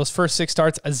 Those first 6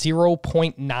 starts, a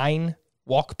 0.9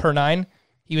 walk per 9.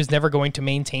 He was never going to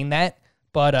maintain that.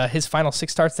 But his final 6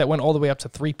 starts, that went all the way up to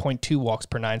 3.2 walks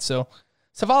per 9. So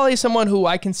Savale is someone who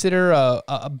I consider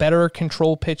a better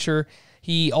control pitcher.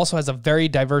 He also has a very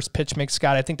diverse pitch mix,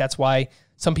 Scott. I think that's why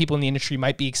some people in the industry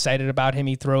might be excited about him.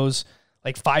 He throws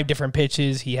like 5 different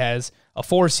pitches. He has a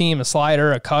 4-seam, a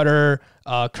slider, a cutter,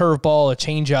 a curveball, a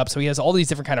changeup. So he has all these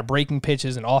different kind of breaking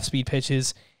pitches and off-speed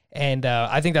pitches. And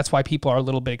I think that's why people are a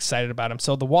little bit excited about him.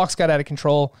 So the walks got out of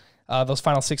control. Those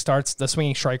final 6 starts, the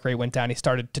swinging strike rate went down. He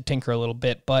started to tinker a little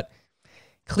bit. But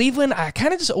Cleveland, I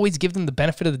kind of just always give them the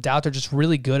benefit of the doubt. They're just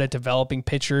really good at developing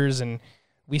pitchers. And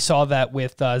we saw that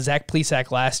with Zach Plesac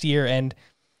last year. And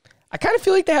I kind of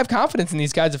feel like they have confidence in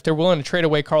these guys if they're willing to trade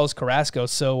away Carlos Carrasco.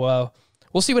 So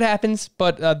we'll see what happens.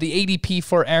 But the ADP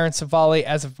for Aaron Savale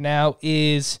as of now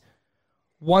is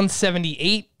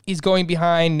 178. He's going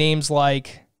behind names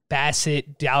like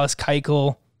Bassett, Dallas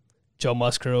Keuchel, Joe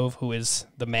Musgrove, who is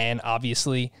the man,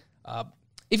 obviously.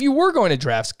 If you were going to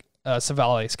draft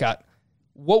Savale, Scott,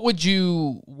 what would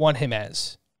you want him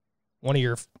as? One of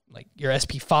your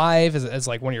SP5 as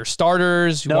like one of your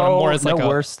starters? You want him more as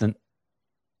like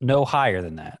no higher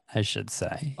than that, I should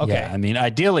say. Okay. Yeah, I mean,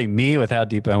 ideally, me with how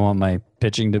deep I want my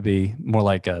pitching to be, more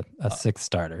like a 6th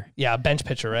starter. Yeah, a bench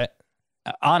pitcher, right?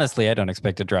 Honestly, I don't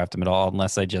expect to draft him at all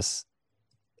unless I just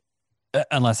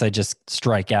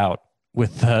strike out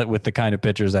with the kind of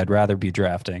pitchers I'd rather be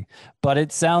drafting. But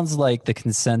it sounds like the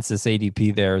consensus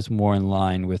ADP there is more in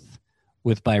line with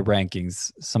my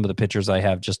rankings. Some of the pitchers I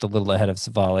have just a little ahead of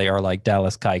Savale are like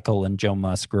Dallas Keuchel and Joe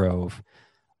Musgrove.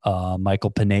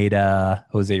 Michael Pineda,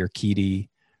 Jose Urquidy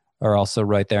are also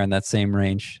right there in that same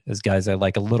range as guys I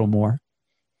like a little more.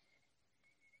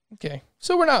 Okay,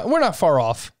 so we're not far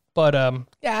off, but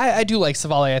yeah, I do like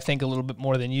Savale. I think a little bit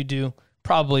more than you do.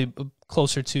 Probably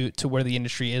closer to where the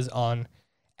industry is on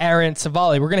Aaron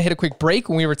Savale. We're gonna hit a quick break.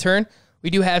 When we return, we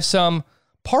do have some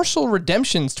partial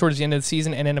redemptions towards the end of the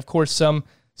season, and then of course some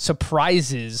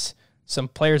surprises, some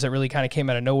players that really kind of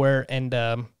came out of nowhere and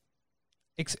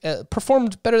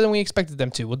performed better than we expected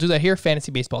them to. We'll do that here,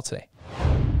 Fantasy Baseball Today.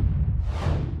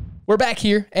 We're back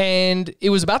here, and it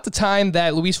was about the time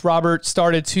that Luis Robert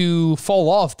started to fall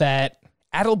off that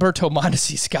Adalberto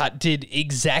Mondesi, Scott, did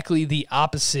exactly the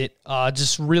opposite.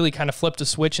 Just really kind of flipped a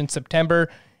switch in September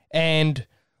and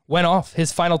went off.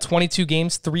 His final 22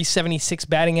 games, 376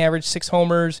 batting average, 6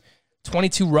 homers,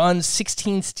 22 runs,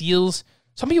 16 steals.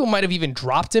 Some people might have even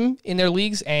dropped him in their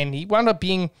leagues, and he wound up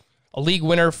being a league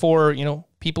winner for, you know,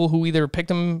 people who either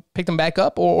picked him back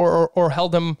up or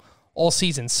held him all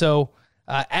season. So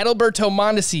Adalberto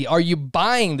Mondesi, are you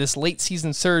buying this late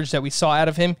season surge that we saw out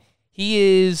of him? He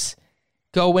is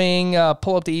going,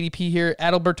 pull up the ADP here.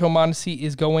 Adalberto Mondesi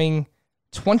is going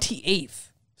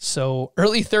 28th. So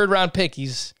early 3rd round pick.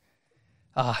 He's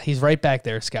right back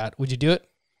there, Scott. Would you do it?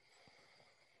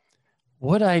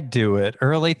 Would I do it?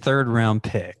 Early 3rd round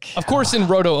pick. Of course, in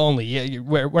Roto only. Yeah,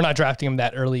 we're not drafting him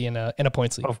that early in a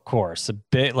points league. Of course, a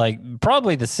bit like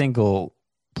probably the single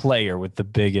player with the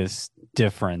biggest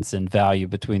difference in value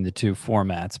between the two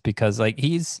formats, because like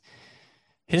his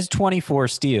 24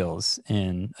 steals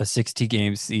in a 60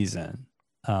 game season.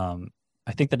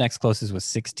 I think the next closest was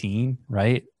 16,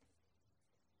 right?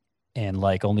 And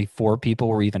like only 4 people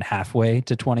were even halfway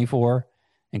to 24,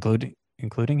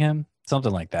 including him,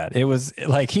 something like that. It was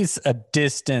like he's a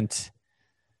distant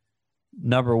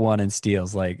number 1 in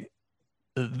steals, like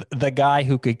the guy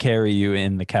who could carry you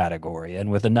in the category,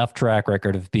 and with enough track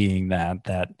record of being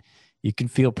that you can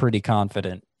feel pretty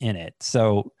confident in it.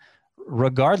 So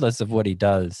regardless of what he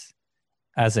does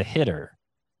as a hitter,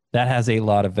 that has a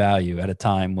lot of value at a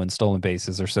time when stolen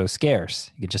bases are so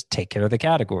scarce. You can just take care of the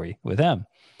category with him.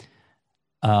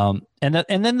 And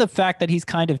then the fact that he's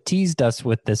kind of teased us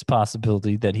with this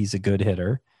possibility that he's a good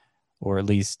hitter, or at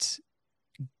least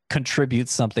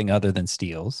contributes something other than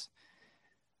steals,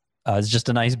 is just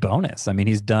a nice bonus. I mean,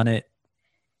 he's done it.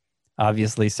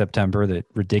 Obviously, September, the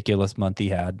ridiculous month he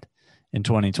had in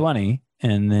 2020,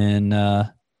 and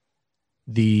then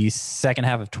the second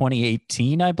half of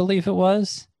 2018, I believe it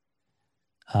was.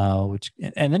 And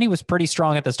then he was pretty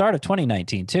strong at the start of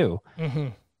 2019 too. Mm-hmm.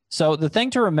 So the thing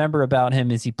to remember about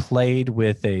him is he played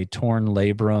with a torn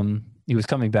labrum. He was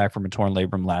coming back from a torn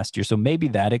labrum last year. So maybe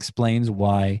that explains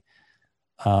why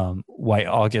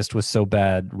August was so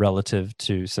bad relative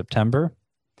to September.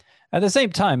 At the same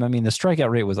time, I mean, the strikeout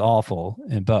rate was awful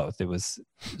in both. It was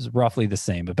roughly the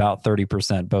same, about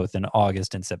 30% both in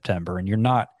August and September. And you're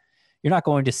not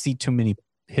going to see too many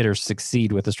hitters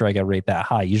succeed with a strikeout rate that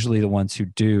high. Usually the ones who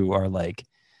do are like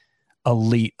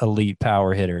elite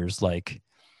power hitters, like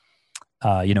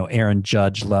Aaron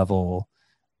Judge level,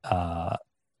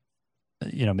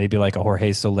 maybe like a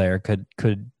Jorge Soler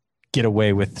could get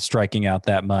away with striking out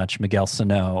that much. Miguel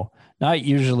Sano, not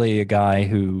usually a guy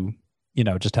who,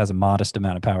 just has a modest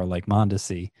amount of power like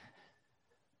Mondesi.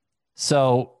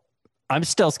 So I'm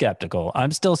still skeptical.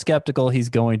 He's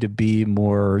going to be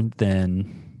more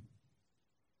than.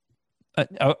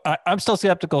 I'm still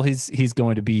skeptical he's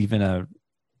going to be even a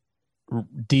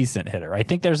decent hitter. I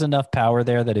think there's enough power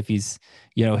there that if he's,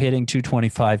 hitting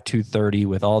 225, 230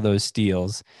 with all those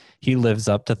steals, he lives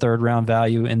up to third round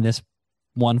value in this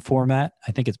one format.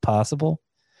 I think it's possible.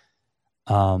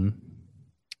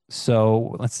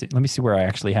 So let's see. Let me see where I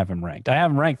actually have him ranked. I have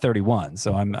him ranked 31,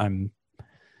 so I'm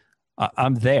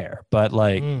there. But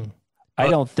like, I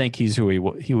don't think he's who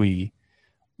he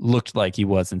looked like he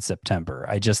was in September.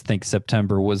 I just think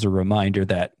September was a reminder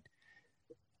that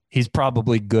he's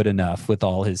probably good enough with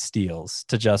all his steals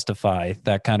to justify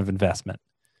that kind of investment.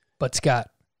 But Scott,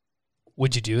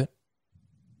 would you do it?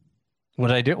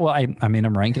 Would I do it? Well, I mean,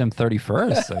 I'm ranking him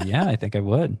 31st, so yeah, I think I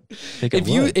would. If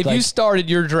you started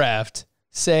your draft,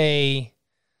 say,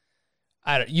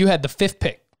 you had the 5th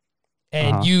pick,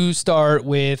 and you start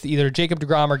with either Jacob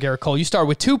deGrom or Garrett Cole. You start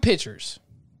with 2 pitchers.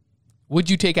 Would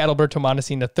you take Adalberto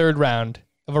Mondesi in the 3rd round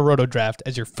of a roto draft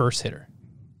as your first hitter?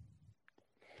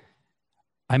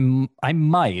 I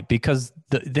might, because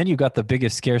then you got the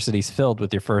biggest scarcities filled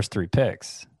with your first 3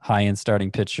 picks, high-end starting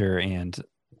pitcher and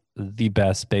the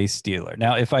best base stealer.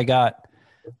 Now, if I got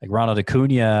like Ronald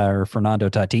Acuna or Fernando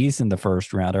Tatis in the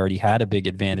 1st round, I already had a big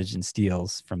advantage in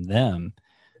steals from them.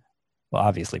 Well,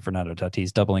 obviously Fernando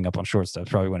Tatis doubling up on shortstops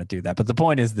probably want to do that. But the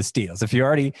point is the steals. If you've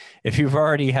already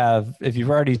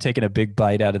taken a big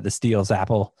bite out of the steals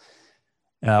apple,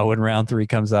 when round 3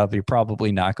 comes up, you're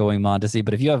probably not going Mondesi.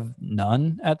 But if you have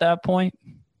none at that point,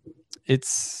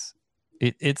 it's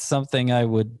something I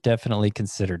would definitely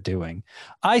consider doing.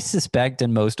 I suspect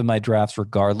in most of my drafts,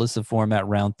 regardless of format,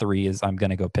 round 3 is I'm going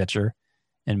to go pitcher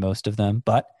in most of them.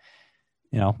 But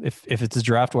if it's a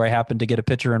draft where I happen to get a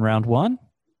pitcher in round 1,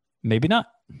 maybe not.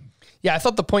 Yeah, I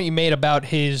thought the point you made about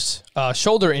his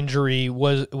shoulder injury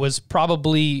was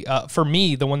probably, for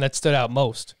me, the one that stood out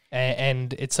most.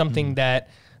 And it's something that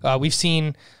we've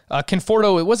seen.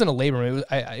 Conforto, it wasn't a labrum.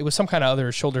 It was some kind of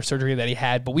other shoulder surgery that he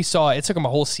had. But we saw it took him a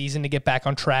whole season to get back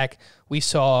on track. We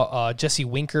saw Jesse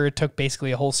Winker. It took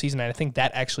basically a whole season, and I think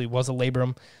that actually was a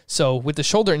labrum. So with the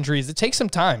shoulder injuries, it takes some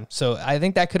time. So I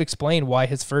think that could explain why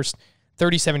his first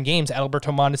 37 games,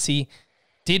 Adalberto Mondesi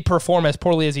did perform as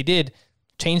poorly as he did,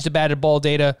 changed the batted ball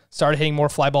data, started hitting more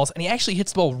fly balls, and he actually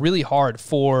hits the ball really hard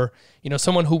for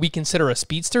someone who we consider a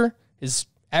speedster. His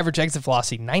average exit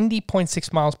velocity,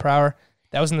 90.6 miles per hour.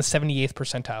 That was in the 78th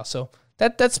percentile. So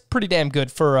that's pretty damn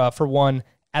good for one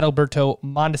Adalberto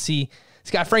Mondesi.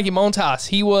 He's got Frankie Montas.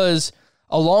 He was,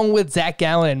 along with Zach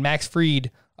Gallen and Max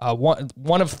Fried,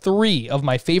 one of 3 of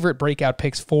my favorite breakout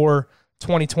picks for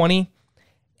 2020.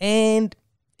 And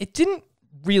it didn't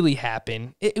really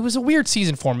happen. It was a weird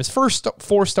season for him. His first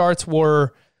 4 starts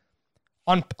were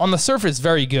on the surface,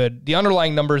 very good. The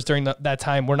underlying numbers during that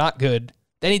time were not good.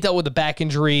 Then he dealt with a back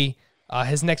injury.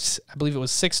 His next, I believe it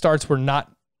was 6 starts, were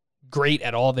not great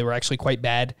at all. They were actually quite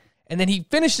bad. And then he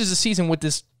finishes the season with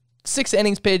this 6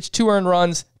 innings pitched, 2 earned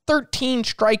runs, 13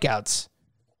 strikeouts.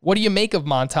 What do you make of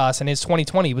Montas and his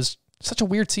 2020? It was such a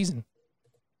weird season.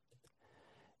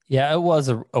 Yeah, it was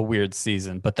a weird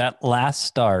season, but that last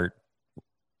start,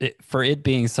 for it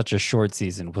being such a short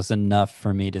season, was enough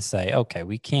for me to say, okay,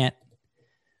 we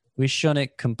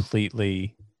shouldn't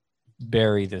completely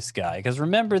bury this guy. Because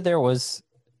remember,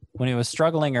 when he was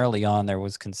struggling early on, there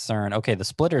was concern. Okay, the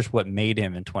splitter's what made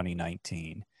him in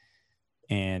 2019,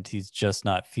 and he's just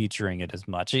not featuring it as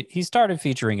much. He started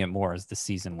featuring it more as the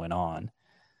season went on.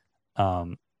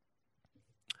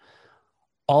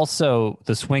 Also,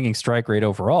 the swinging strike rate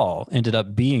overall ended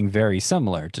up being very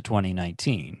similar to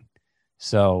 2019.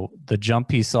 So the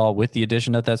jump he saw with the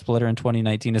addition of that splitter in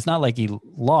 2019, it's not like he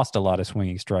lost a lot of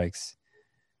swinging strikes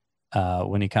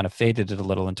when he kind of faded it a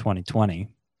little in 2020.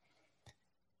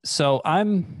 So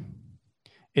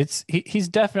he's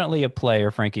definitely a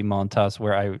player, Frankie Montas,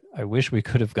 where I wish we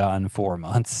could have gotten 4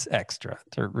 months extra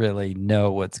to really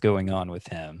know what's going on with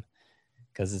him.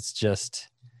 Because it's just,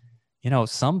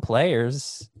 some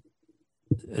players,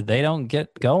 they don't get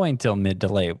going till mid to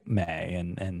late May.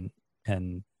 And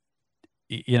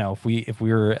if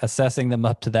we were assessing them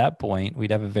up to that point,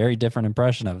 we'd have a very different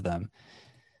impression of them.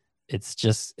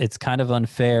 It's kind of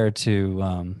unfair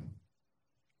to,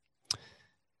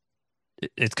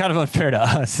 it's kind of unfair to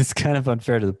us. It's kind of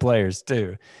unfair to the players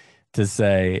too, to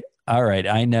say, all right,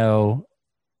 I know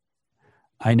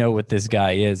what this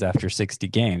guy is after 60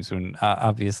 games, when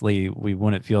obviously we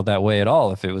wouldn't feel that way at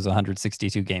all if it was a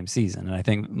 162 game season. And I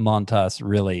think Montas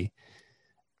really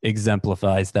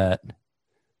exemplifies that.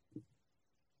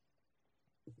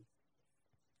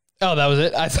 Oh, that was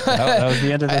it. I thought that was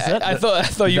the end of the sentence. I thought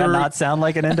Did you that were not sound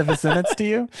like an end of a sentence to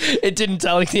you? It didn't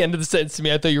sound like the end of the sentence to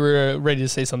me. I thought you were ready to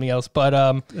say something else. But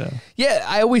yeah,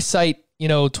 I always cite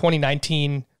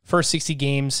 2019 first 60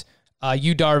 games,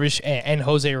 Yu Darvish and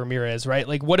Jose Ramirez, right?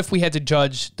 Like, what if we had to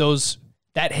judge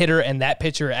that hitter and that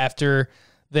pitcher after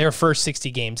their first 60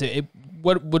 games?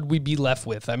 What would we be left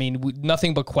with? I mean,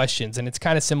 nothing but questions, and it's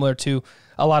kind of similar to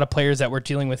a lot of players that we're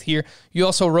dealing with here. You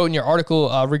also wrote in your article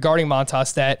regarding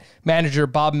Montas that manager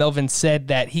Bob Melvin said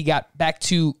that he got back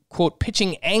to, quote,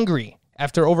 pitching angry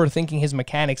after overthinking his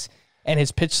mechanics and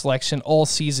his pitch selection all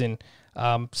season.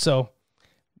 So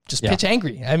just pitch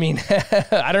angry. I mean,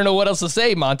 I don't know what else to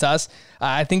say, Montas.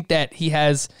 I think that he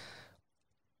has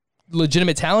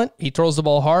legitimate talent. He throws the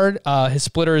ball hard. His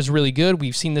splitter is really good.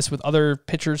 We've seen this with other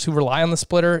pitchers who rely on the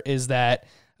splitter, is that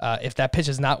if that pitch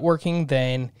is not working,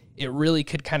 then it really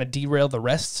could kind of derail the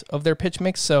rest of their pitch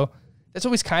mix. So that's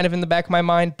always kind of in the back of my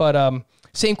mind. But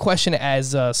same question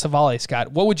as Savale,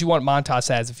 Scott. What would you want Montas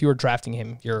as if you were drafting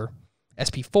him? Your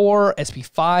SP4,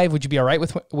 SP5? Would you be all right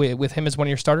with him as one of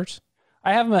your starters?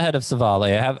 I have him ahead of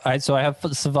Savale. I have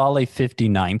Savale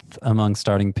 59th among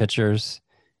starting pitchers,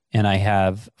 and I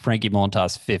have Frankie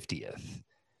Montas 50th.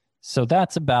 So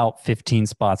that's about 15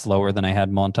 spots lower than I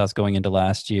had Montas going into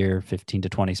last year, 15 to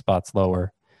 20 spots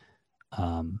lower.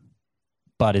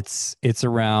 But it's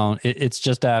around, it's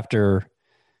just after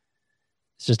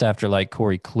like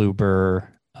Corey Kluber.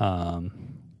 I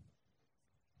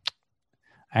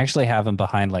actually have him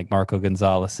behind like Marco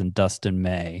Gonzalez and Dustin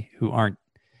May, who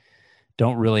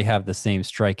don't really have the same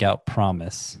strikeout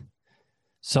promise.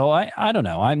 So I don't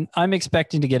know. I'm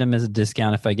expecting to get him as a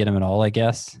discount if I get him at all, I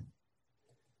guess.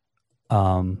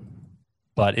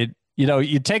 But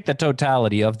you take the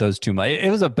totality of those two. It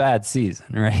was a bad season,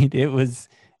 right? It was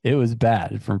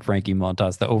bad from Frankie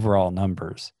Montas, the overall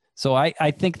numbers. So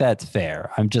I think that's fair.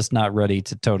 I'm just not ready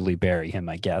to totally bury him,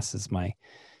 I guess, is my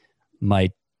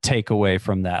takeaway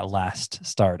from that last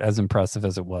start, as impressive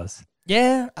as it was.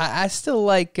 Yeah, I still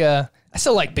like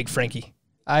Big Frankie.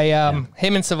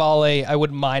 Him and Savale, I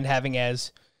wouldn't mind having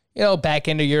as, back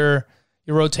into your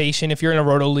rotation. If you're in a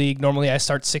roto league, normally I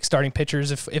start 6 starting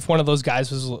pitchers. If one of those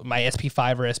guys was my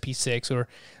SP5 or SP6, or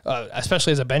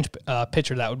especially as a bench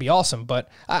pitcher, that would be awesome. But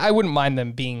I wouldn't mind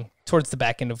them being towards the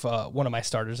back end of one of my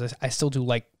starters. I still do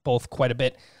like both quite a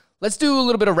bit. Let's do a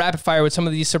little bit of rapid fire with some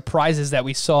of these surprises that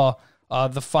we saw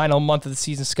the final month of the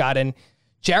season, Scott. And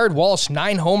Jared Walsh,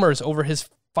 9 homers over his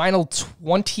final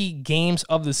 20 games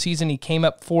of the season. He came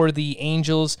up for the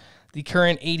Angels. The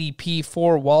current ADP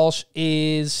for Walsh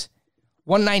is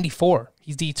 194.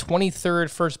 He's the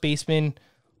 23rd first baseman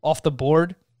off the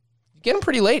board. You get him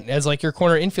pretty late as like your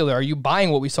corner infielder. Are you buying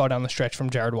what we saw down the stretch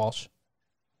from Jared Walsh?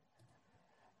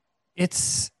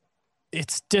 It's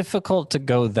difficult to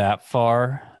go that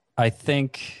far. I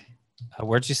think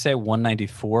Where'd you say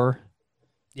 194?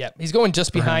 Yeah, he's going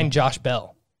just behind Josh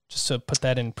Bell, just to put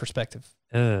that in perspective.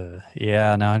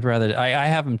 Yeah, no, I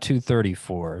have him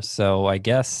 234. So I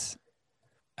guess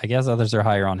others are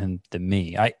higher on him than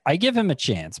me. I give him a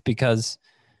chance because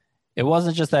it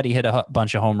wasn't just that he hit a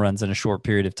bunch of home runs in a short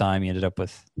period of time. He ended up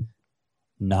with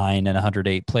 9 and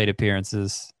 108 plate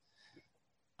appearances.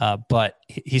 But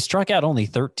he struck out only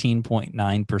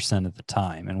 13.9% of the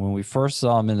time. And when we first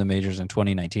saw him in the majors in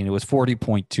 2019, it was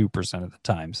 40.2% of the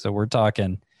time. So we're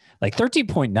talking like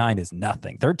 13.9 is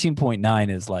nothing. 13.9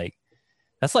 is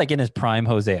that's like in his prime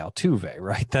Jose Altuve,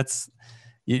 right? That's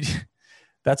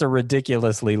a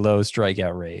ridiculously low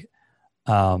strikeout rate.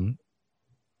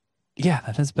 Yeah,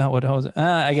 that is about what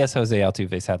I guess Jose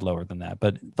Altuve's had lower than that.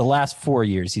 But the last 4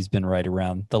 years, he's been right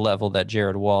around the level that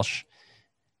Jared Walsh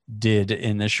did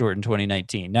in the short in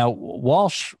 2019. Now,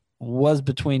 Walsh was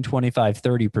between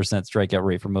 25-30% strikeout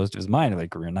rate for most of his minor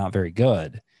league career, not very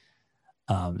good.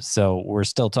 So we're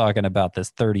still talking about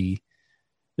this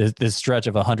stretch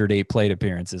of 108 plate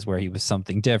appearances where he was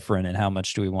something different, and how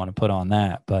much do we want to put on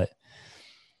that? But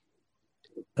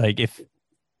like, if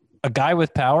a guy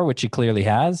with power, which he clearly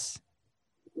has,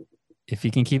 if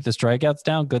he can keep the strikeouts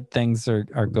down, good things are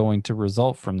going to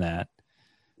result from that.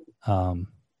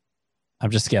 I'm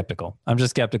just skeptical.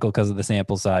 Because of the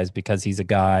sample size, because he's a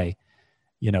guy,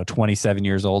 27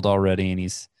 years old already, and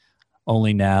he's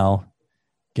only now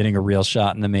getting a real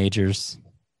shot in the majors.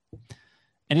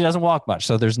 And he doesn't walk much,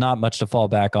 so there's not much to fall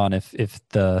back on if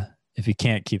he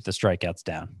can't keep the strikeouts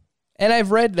down. And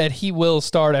I've read that he will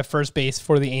start at first base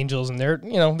for the Angels, and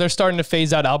they're starting to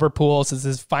phase out Albert Pujols as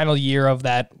his final year of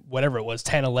that, whatever it was,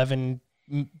 10, 11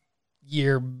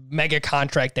 year mega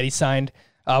contract that he signed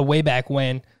way back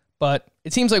when. But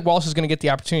it seems like Walsh is going to get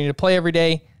the opportunity to play every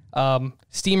day.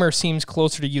 Steamer seems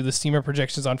closer to you. The Steamer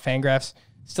projections on Fangraphs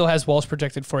still has Walsh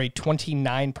projected for a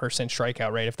 29%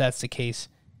 strikeout rate. If that's the case,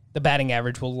 the batting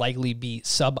average will likely be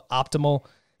suboptimal.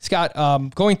 Scott,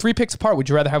 going 3 picks apart, would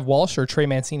you rather have Walsh or Trey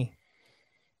Mancini?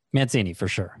 Mancini, for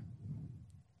sure.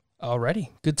 Alrighty,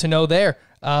 good to know there.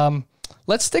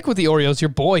 Let's stick with the Orioles. Your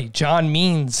boy, John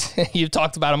Means. You've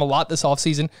talked about him a lot this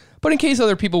offseason, but in case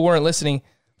other people weren't listening,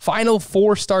 final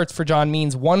 4 starts for John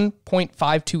Means,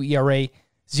 1.52 ERA,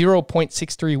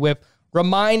 0.63 whip.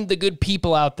 Remind the good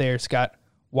people out there, Scott,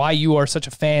 why you are such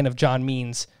a fan of John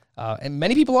Means, and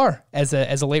many people are, as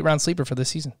a late-round sleeper for this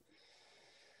season.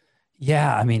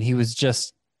 Yeah, I mean, he was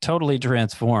just totally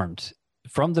transformed.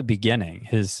 From the beginning,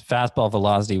 his fastball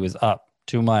velocity was up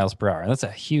 2 miles per hour. That's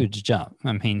a huge jump.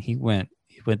 I mean, he went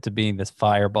to being this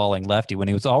fireballing lefty when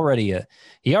he was already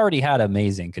had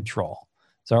amazing control.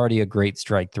 It's already a great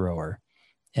strike thrower.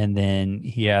 And then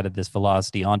he added this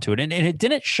velocity onto it. And it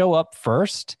didn't show up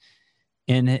first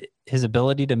in his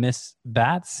ability to miss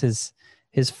bats.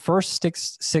 His first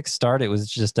six start, it was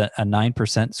just a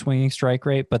 9% swinging strike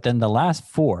rate. But then the last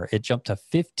 4, it jumped to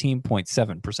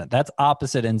 15.7%. That's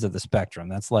opposite ends of the spectrum.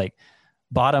 That's like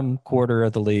bottom quarter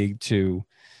of the league to,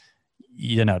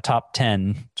 top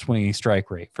 10 swinging strike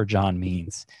rate for John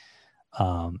Means.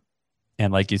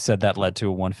 And like you said, that led to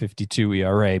a 152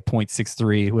 ERA,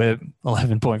 0.63 with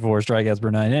 11.4 strikeouts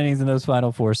per 9 innings in those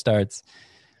final 4 starts.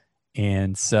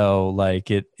 And so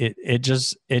like it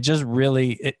just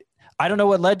really, I don't know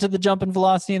what led to the jump in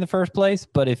velocity in the first place,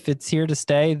 but if it's here to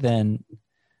stay, then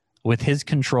with his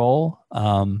control,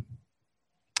 I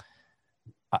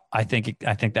think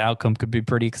the outcome could be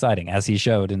pretty exciting, as he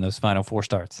showed in those final 4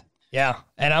 starts. Yeah,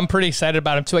 and I'm pretty excited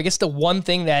about him too. I guess the one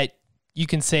thing that you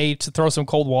can say to throw some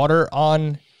cold water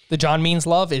on the John Means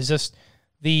love is just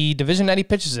the division that he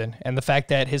pitches in, and the fact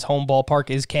that his home ballpark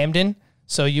is Camden.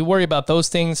 So you worry about those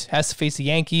things. Has to face the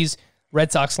Yankees.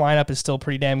 Red Sox lineup is still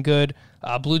pretty damn good.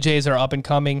 Blue Jays are up and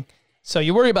coming. So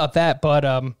you worry about that. But,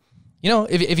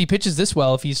 if he pitches this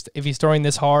well, if he's throwing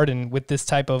this hard and with this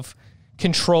type of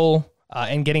control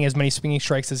and getting as many swinging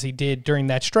strikes as he did during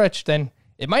that stretch, then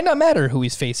it might not matter who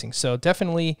he's facing. So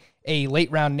definitely a late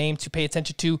round name to pay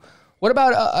attention to. What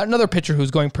about another pitcher who's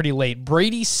going pretty late?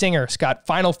 Brady Singer, Scott,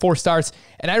 final 4 starts.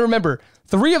 And I remember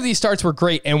 3 of these starts were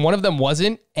great, and one of them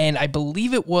wasn't. And I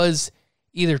believe it was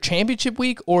either championship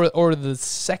week or the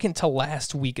second to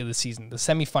last week of the season, the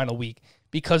semifinal week,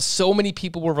 because so many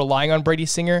people were relying on Brady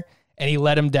Singer, and he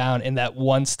let him down in that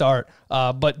one start.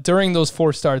 But during those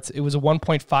 4 starts, it was a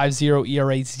 1.50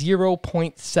 ERA,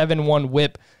 0.71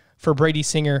 whip for Brady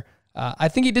Singer. I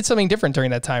think he did something different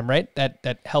during that time, right?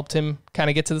 That helped him kind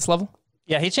of get to this level?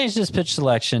 Yeah, he changed his pitch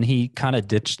selection. He kind of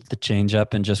ditched the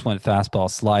changeup and just went fastball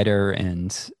slider.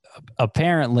 And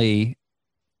apparently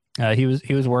he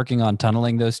was working on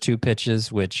tunneling those 2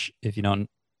 pitches, which if you're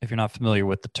not familiar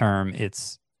with the term,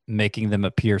 it's making them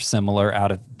appear similar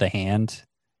out of the hand,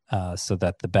 so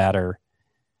that the batter,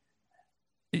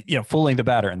 fooling the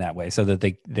batter in that way, so that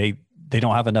they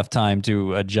don't have enough time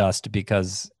to adjust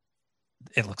because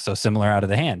it looks so similar out of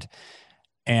the hand.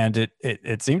 And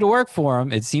it seemed to work for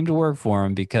him. It seemed to work for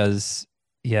him because,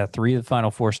 3 of the final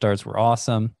 4 starts were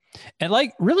awesome. And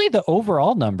like really the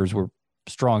overall numbers were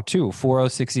strong too.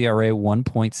 4.06 ERA,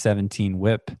 1.17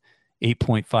 whip,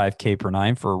 8.5 K per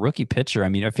 9 for a rookie pitcher. I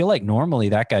mean, I feel like normally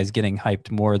that guy's getting hyped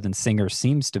more than Singer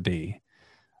seems to be.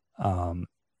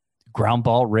 Ground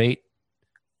ball rate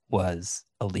was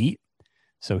elite.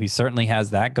 So he certainly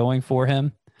has that going for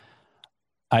him.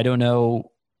 I don't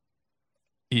know.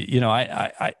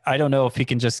 I don't know if he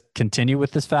can just continue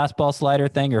with this fastball slider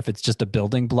thing, or if it's just a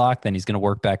building block, then he's going to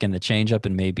work back in the changeup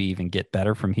and maybe even get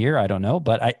better from here. I don't know,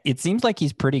 but it seems like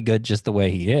he's pretty good just the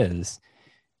way he is.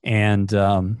 And,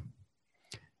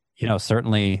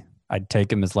 certainly I'd take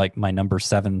him as like my number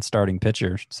 7 starting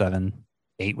pitcher. 7,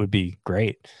 8 would be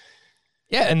great.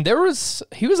 Yeah, and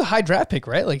he was a high draft pick,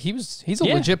 right? Like he's a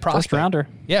legit prospect. First rounder.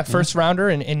 Yeah, first rounder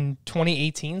in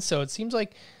 2018. So it seems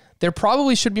like there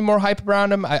probably should be more hype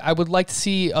around him. I would like to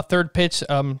see a third pitch,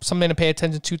 something to pay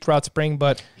attention to throughout spring.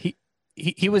 But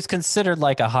he was considered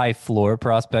like a high floor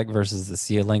prospect versus the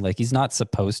ceiling. Like he's not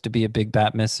supposed to be a big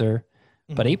bat misser,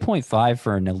 but 8.5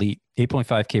 for an elite,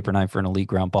 8.5 K per 9 for an elite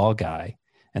ground ball guy,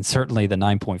 and certainly the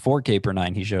 9.4 K per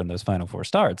 9 he showed in those final 4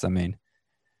 starts. I mean,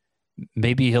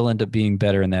 maybe he'll end up being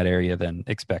better in that area than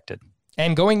expected.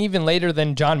 And going even later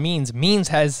than John Means. Means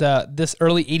has this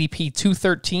early ADP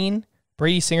 213.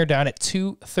 Brady Singer down at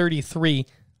 233.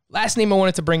 Last name I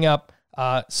wanted to bring up,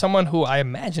 someone who I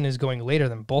imagine is going later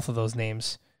than both of those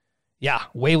names. Yeah,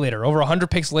 way later, over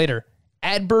 100 picks later.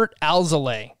 Adbert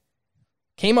Alzolay.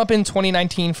 Came up in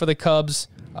 2019 for the Cubs.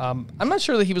 I'm not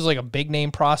sure that he was like a big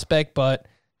name prospect, but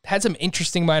had some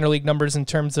interesting minor league numbers in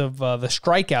terms of the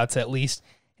strikeouts at least.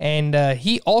 And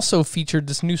he also featured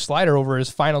this new slider over his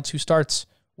final 2 starts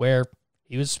where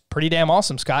he was pretty damn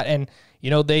awesome, Scott. And,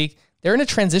 they're in a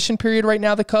transition period right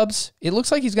now, the Cubs. It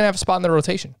looks like he's going to have a spot in the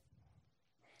rotation.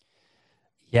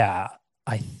 Yeah,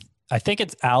 I think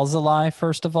it's Alzolay,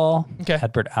 first of all. Okay.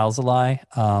 Adbert Alzolay.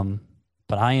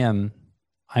 But I'm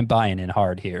buying in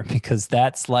hard here because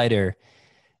that slider,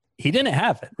 he didn't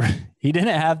have it. He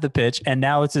didn't have the pitch, and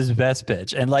now it's his best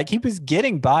pitch. And like he was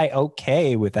getting by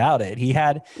okay without it.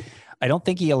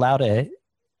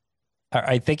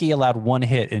 I think he allowed 1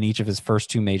 hit in each of his first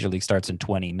 2 major league starts in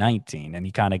 2019, and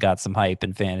he kind of got some hype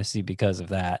in fantasy because of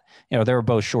that. They were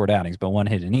both short outings, but 1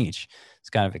 hit in each. It's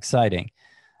kind of exciting.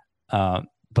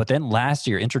 But then last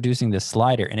year, introducing this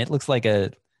slider, and it looks like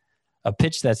a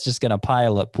pitch that's just going to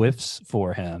pile up whiffs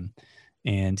for him.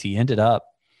 And he ended up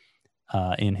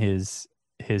in his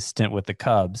stint with the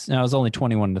Cubs. Now, it was only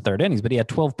 21 to 3rd innings, but he had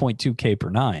 12.2 K per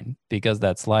 9 because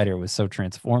that slider was so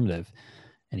transformative.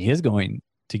 And he is going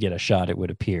to get a shot, it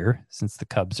would appear, since the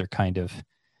Cubs are kind of,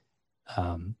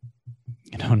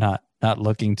 not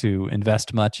looking to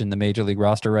invest much in the major league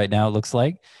roster right now, it looks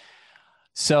like.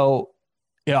 So,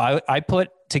 I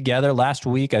put together last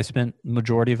week, I spent the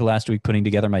majority of last week putting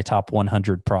together my top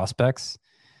 100 prospects.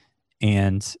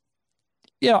 And,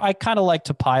 I kind of like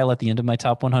to pile at the end of my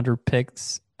top 100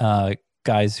 picks,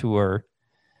 guys who are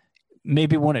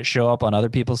maybe wouldn't show up on other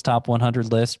people's top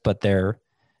 100 list, but they're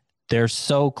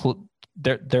so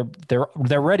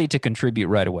they're ready to contribute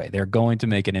right away. They're going to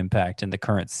make an impact in the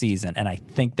current season, and I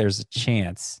think there's a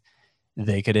chance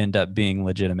they could end up being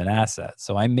legitimate assets.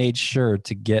 So I made sure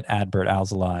to get Adbert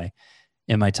Alzolay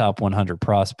in my top 100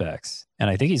 prospects, and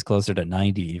I think he's closer to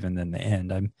 90 even than the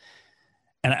end.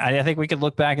 I think we could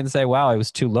look back and say, wow, I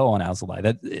was too low on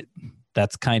Alzolay.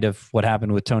 That's kind of what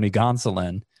happened with Tony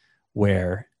Gonsolin,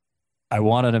 where I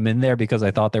wanted him in there because I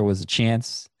thought there was a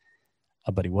chance,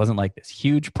 but he wasn't like this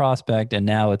huge prospect. And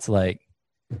now it's like,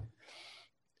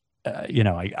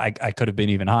 I could have been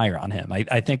even higher on him.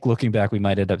 I think looking back, we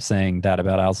might end up saying that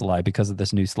about Alzolay because of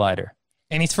this new slider.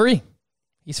 And he's free.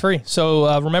 He's free.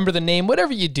 So remember the name,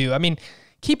 whatever you do. I mean,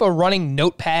 keep a running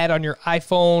notepad on your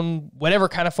iPhone, whatever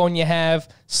kind of phone you have,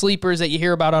 sleepers that you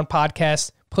hear about on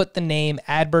podcasts, put the name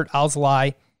Adbert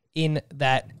Alzolay in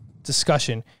that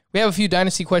discussion. We have a few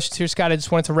dynasty questions here, Scott. I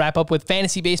just wanted to wrap up with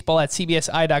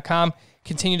fantasybaseball@cbsi.com.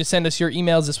 Continue to send us your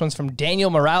emails. This one's from Daniel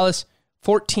Morales,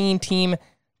 14-team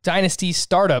dynasty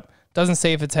startup. Doesn't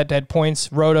say if it's head-to-head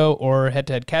points, roto, or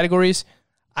head-to-head categories.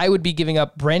 I would be giving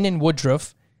up Brandon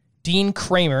Woodruff, Dean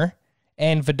Kramer,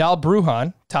 and Vidal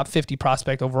Brujan, top 50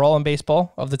 prospect overall in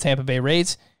baseball of the Tampa Bay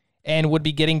Rays, and would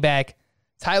be getting back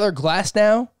Tyler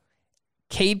Glasnow,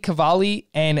 Cade Cavalli,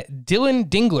 and Dylan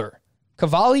Dingler.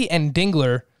 Cavalli and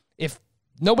Dingler, if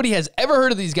Nobody has ever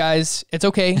heard of these guys. It's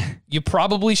okay. You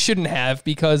probably shouldn't have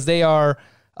because they are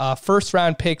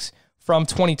first-round picks from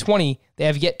 2020. They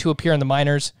have yet to appear in the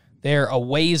minors. They're a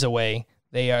ways away.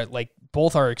 They are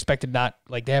both are expected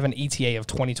they have an ETA of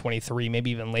 2023,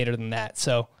 maybe even later than that.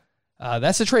 So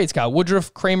that's the trade, Scott.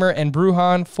 Woodruff, Kramer, and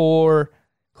Bruhan for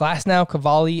Glasnow,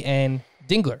 Cavalli, and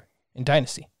Dingler in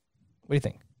Dynasty. What do you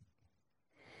think?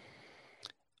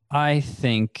 I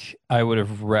think I would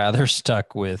have rather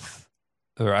stuck with,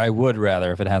 or I would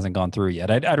rather, if it hasn't gone through yet,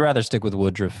 I'd rather stick with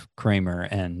Woodruff, Kramer,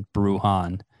 and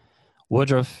Bruhan.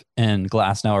 Woodruff and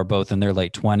Glasnow are both in their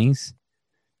late 20s,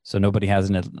 so nobody has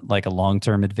a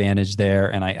long-term advantage there.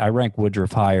 And I rank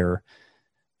Woodruff higher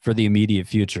for the immediate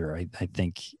future. I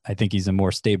think he's a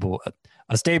more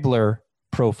stabler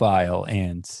profile,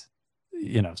 and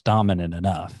is dominant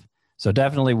enough. So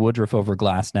definitely Woodruff over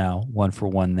Glasnow,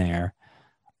 1-for-1 there.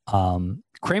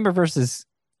 Kramer versus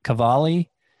Cavalli,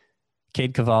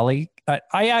 Cade Cavalli.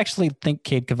 I actually think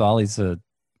Cade Cavalli's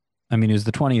he was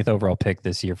the 20th overall pick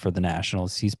this year for the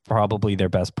Nationals. He's probably their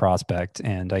best prospect,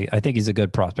 and I think he's a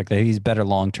good prospect. I think he's better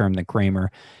long-term than Kramer.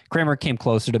 Kramer came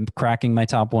closer to cracking my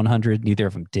top 100. Neither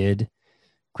of them did.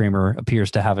 Kramer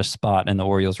appears to have a spot in the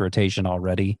Orioles rotation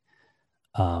already.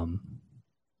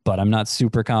 But I'm not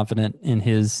super confident in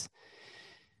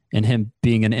him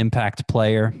being an impact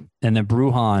player. And then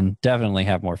Bruhan, definitely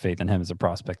have more faith in him as a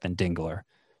prospect than Dingler.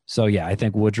 So yeah, I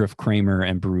think Woodruff, Kramer,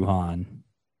 and Bruhan.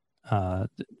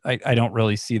 I don't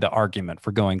really see the argument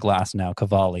for going Glasnow,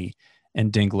 Cavalli,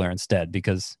 and Dingler instead,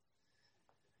 because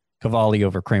Cavalli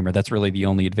over Kramer, that's really the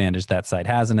only advantage that side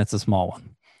has, and it's a small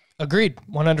one. Agreed,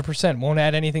 100%. Won't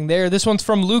add anything there. This one's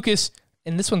from Lucas,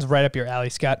 and this one's right up your alley,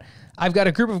 Scott. I've got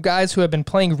a group of guys who have been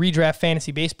playing redraft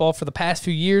fantasy baseball for the past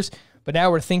few years, but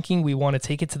now we're thinking we want to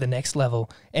take it to the next level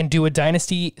and do a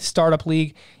dynasty startup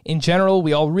league. In general,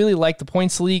 we all really like the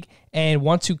points league and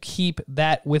want to keep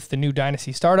that with the new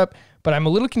dynasty startup, but I'm a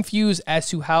little confused as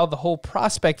to how the whole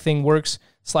prospect thing works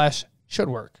 / should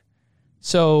work.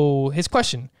 So his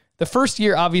question, the first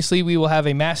year, obviously, we will have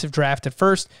a massive draft at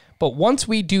first, but once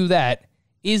we do that,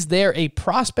 is there a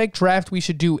prospect draft we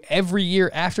should do every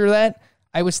year after that?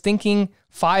 I was thinking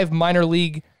 5 minor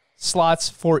league slots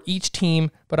for each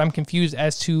team, but I'm confused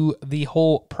as to the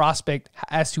whole prospect,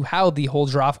 as to how the whole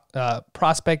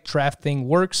prospect draft thing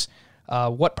works.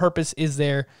 What purpose is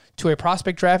there to a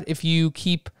prospect draft if you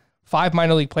keep 5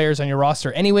 minor league players on your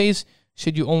roster anyways?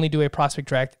 Should you only do a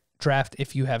prospect draft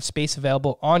if you have space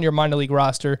available on your minor league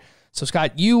roster? So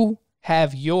Scott, you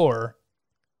have your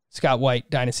Scott White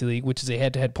Dynasty League, which is a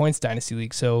head-to-head points Dynasty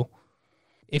League. So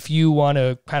if you want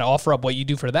to kind of offer up what you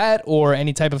do for that or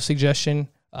any type of suggestion,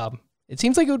 it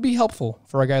seems like it would be helpful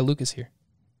for our guy Lucas here.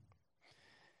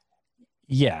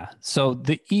 Yeah. So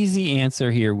the easy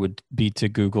answer here would be to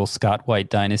Google Scott White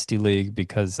Dynasty League,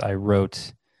 because I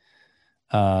wrote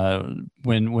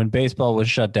when baseball was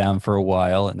shut down for a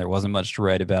while and there wasn't much to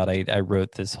write about. I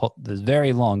wrote this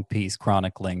very long piece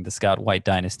chronicling the Scott White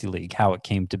Dynasty League, how it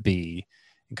came to be,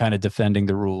 and kind of defending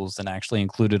the rules, and actually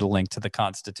included a link to the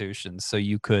Constitution, so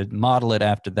you could model it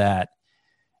after that.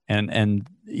 And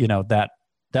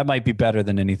that might be better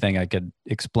than anything I could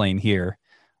explain here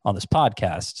on this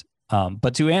podcast.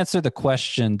 But to answer the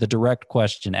question, the direct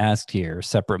question asked here,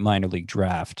 separate minor league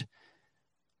draft,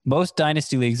 most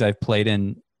dynasty leagues I've played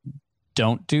in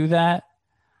don't do that.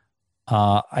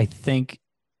 I think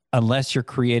unless you're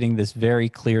creating this very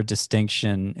clear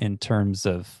distinction in terms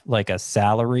of like a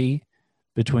salary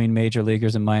between major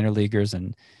leaguers and minor leaguers,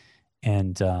 and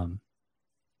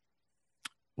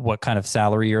what kind of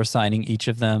salary you're assigning each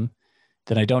of them,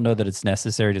 then I don't know that it's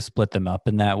necessary to split them up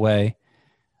in that way.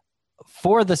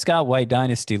 For the Scott White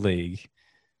Dynasty League,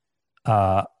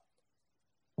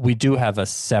 we do have a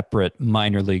separate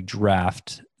minor league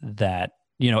draft that,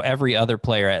 every other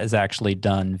player has actually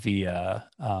done via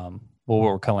what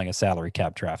we're calling a salary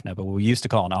cap draft now, but we used to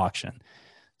call an auction.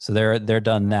 So they're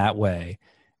done that way,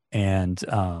 and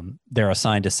they're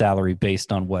assigned a salary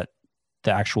based on what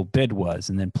the actual bid was.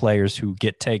 And then players who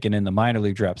get taken in the minor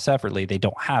league draft separately, they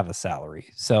don't have a salary.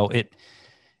 So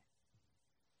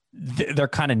there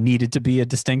kind of needed to be a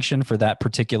distinction for that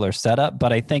particular setup.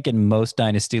 But I think in most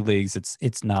dynasty leagues,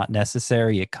 it's not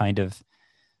necessary. It kind of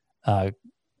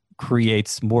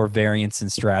creates more variance in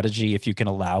strategy if you can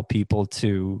allow people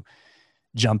to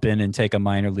jump in and take a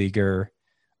minor leaguer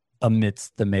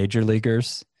amidst the major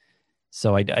leaguers.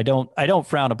 So I don't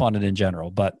frown upon it in general,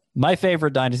 but my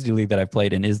favorite dynasty league that I've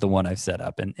played in is the one I've set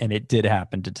up, and it did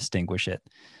happen to distinguish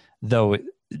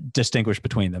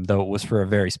between them, though it was for a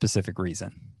very specific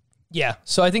reason. Yeah,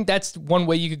 so I think that's one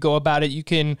way you could go about it. You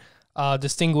can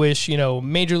distinguish,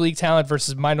 major league talent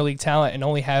versus minor league talent, and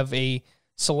only have a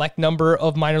select number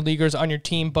of minor leaguers on your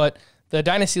team. But the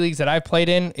dynasty leagues that I've played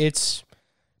in, it's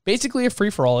basically a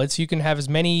free-for-all. You can have as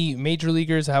many major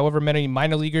leaguers, however many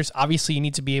minor leaguers. Obviously, you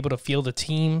need to be able to field a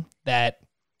team that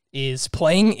is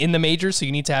playing in the majors, so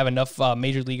you need to have enough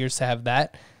major leaguers to have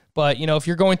that. But, if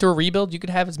you're going through a rebuild, you could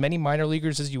have as many minor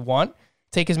leaguers as you want,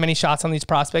 take as many shots on these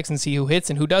prospects and see who hits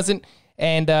and who doesn't.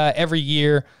 And every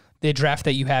year, the draft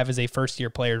that you have is a first-year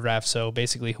player draft. So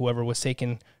basically, whoever was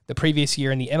taken the previous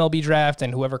year in the MLB draft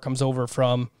and whoever comes over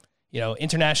from,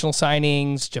 international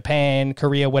signings, Japan,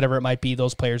 Korea, whatever it might be,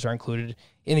 those players are included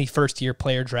in the first-year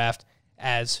player draft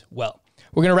as well.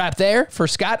 We're going to wrap there. For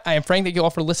Scott, I am Frank. Thank you all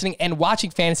for listening and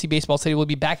watching Fantasy Baseball Today. We'll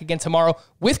be back again tomorrow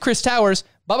with Chris Towers.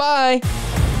 Bye-bye.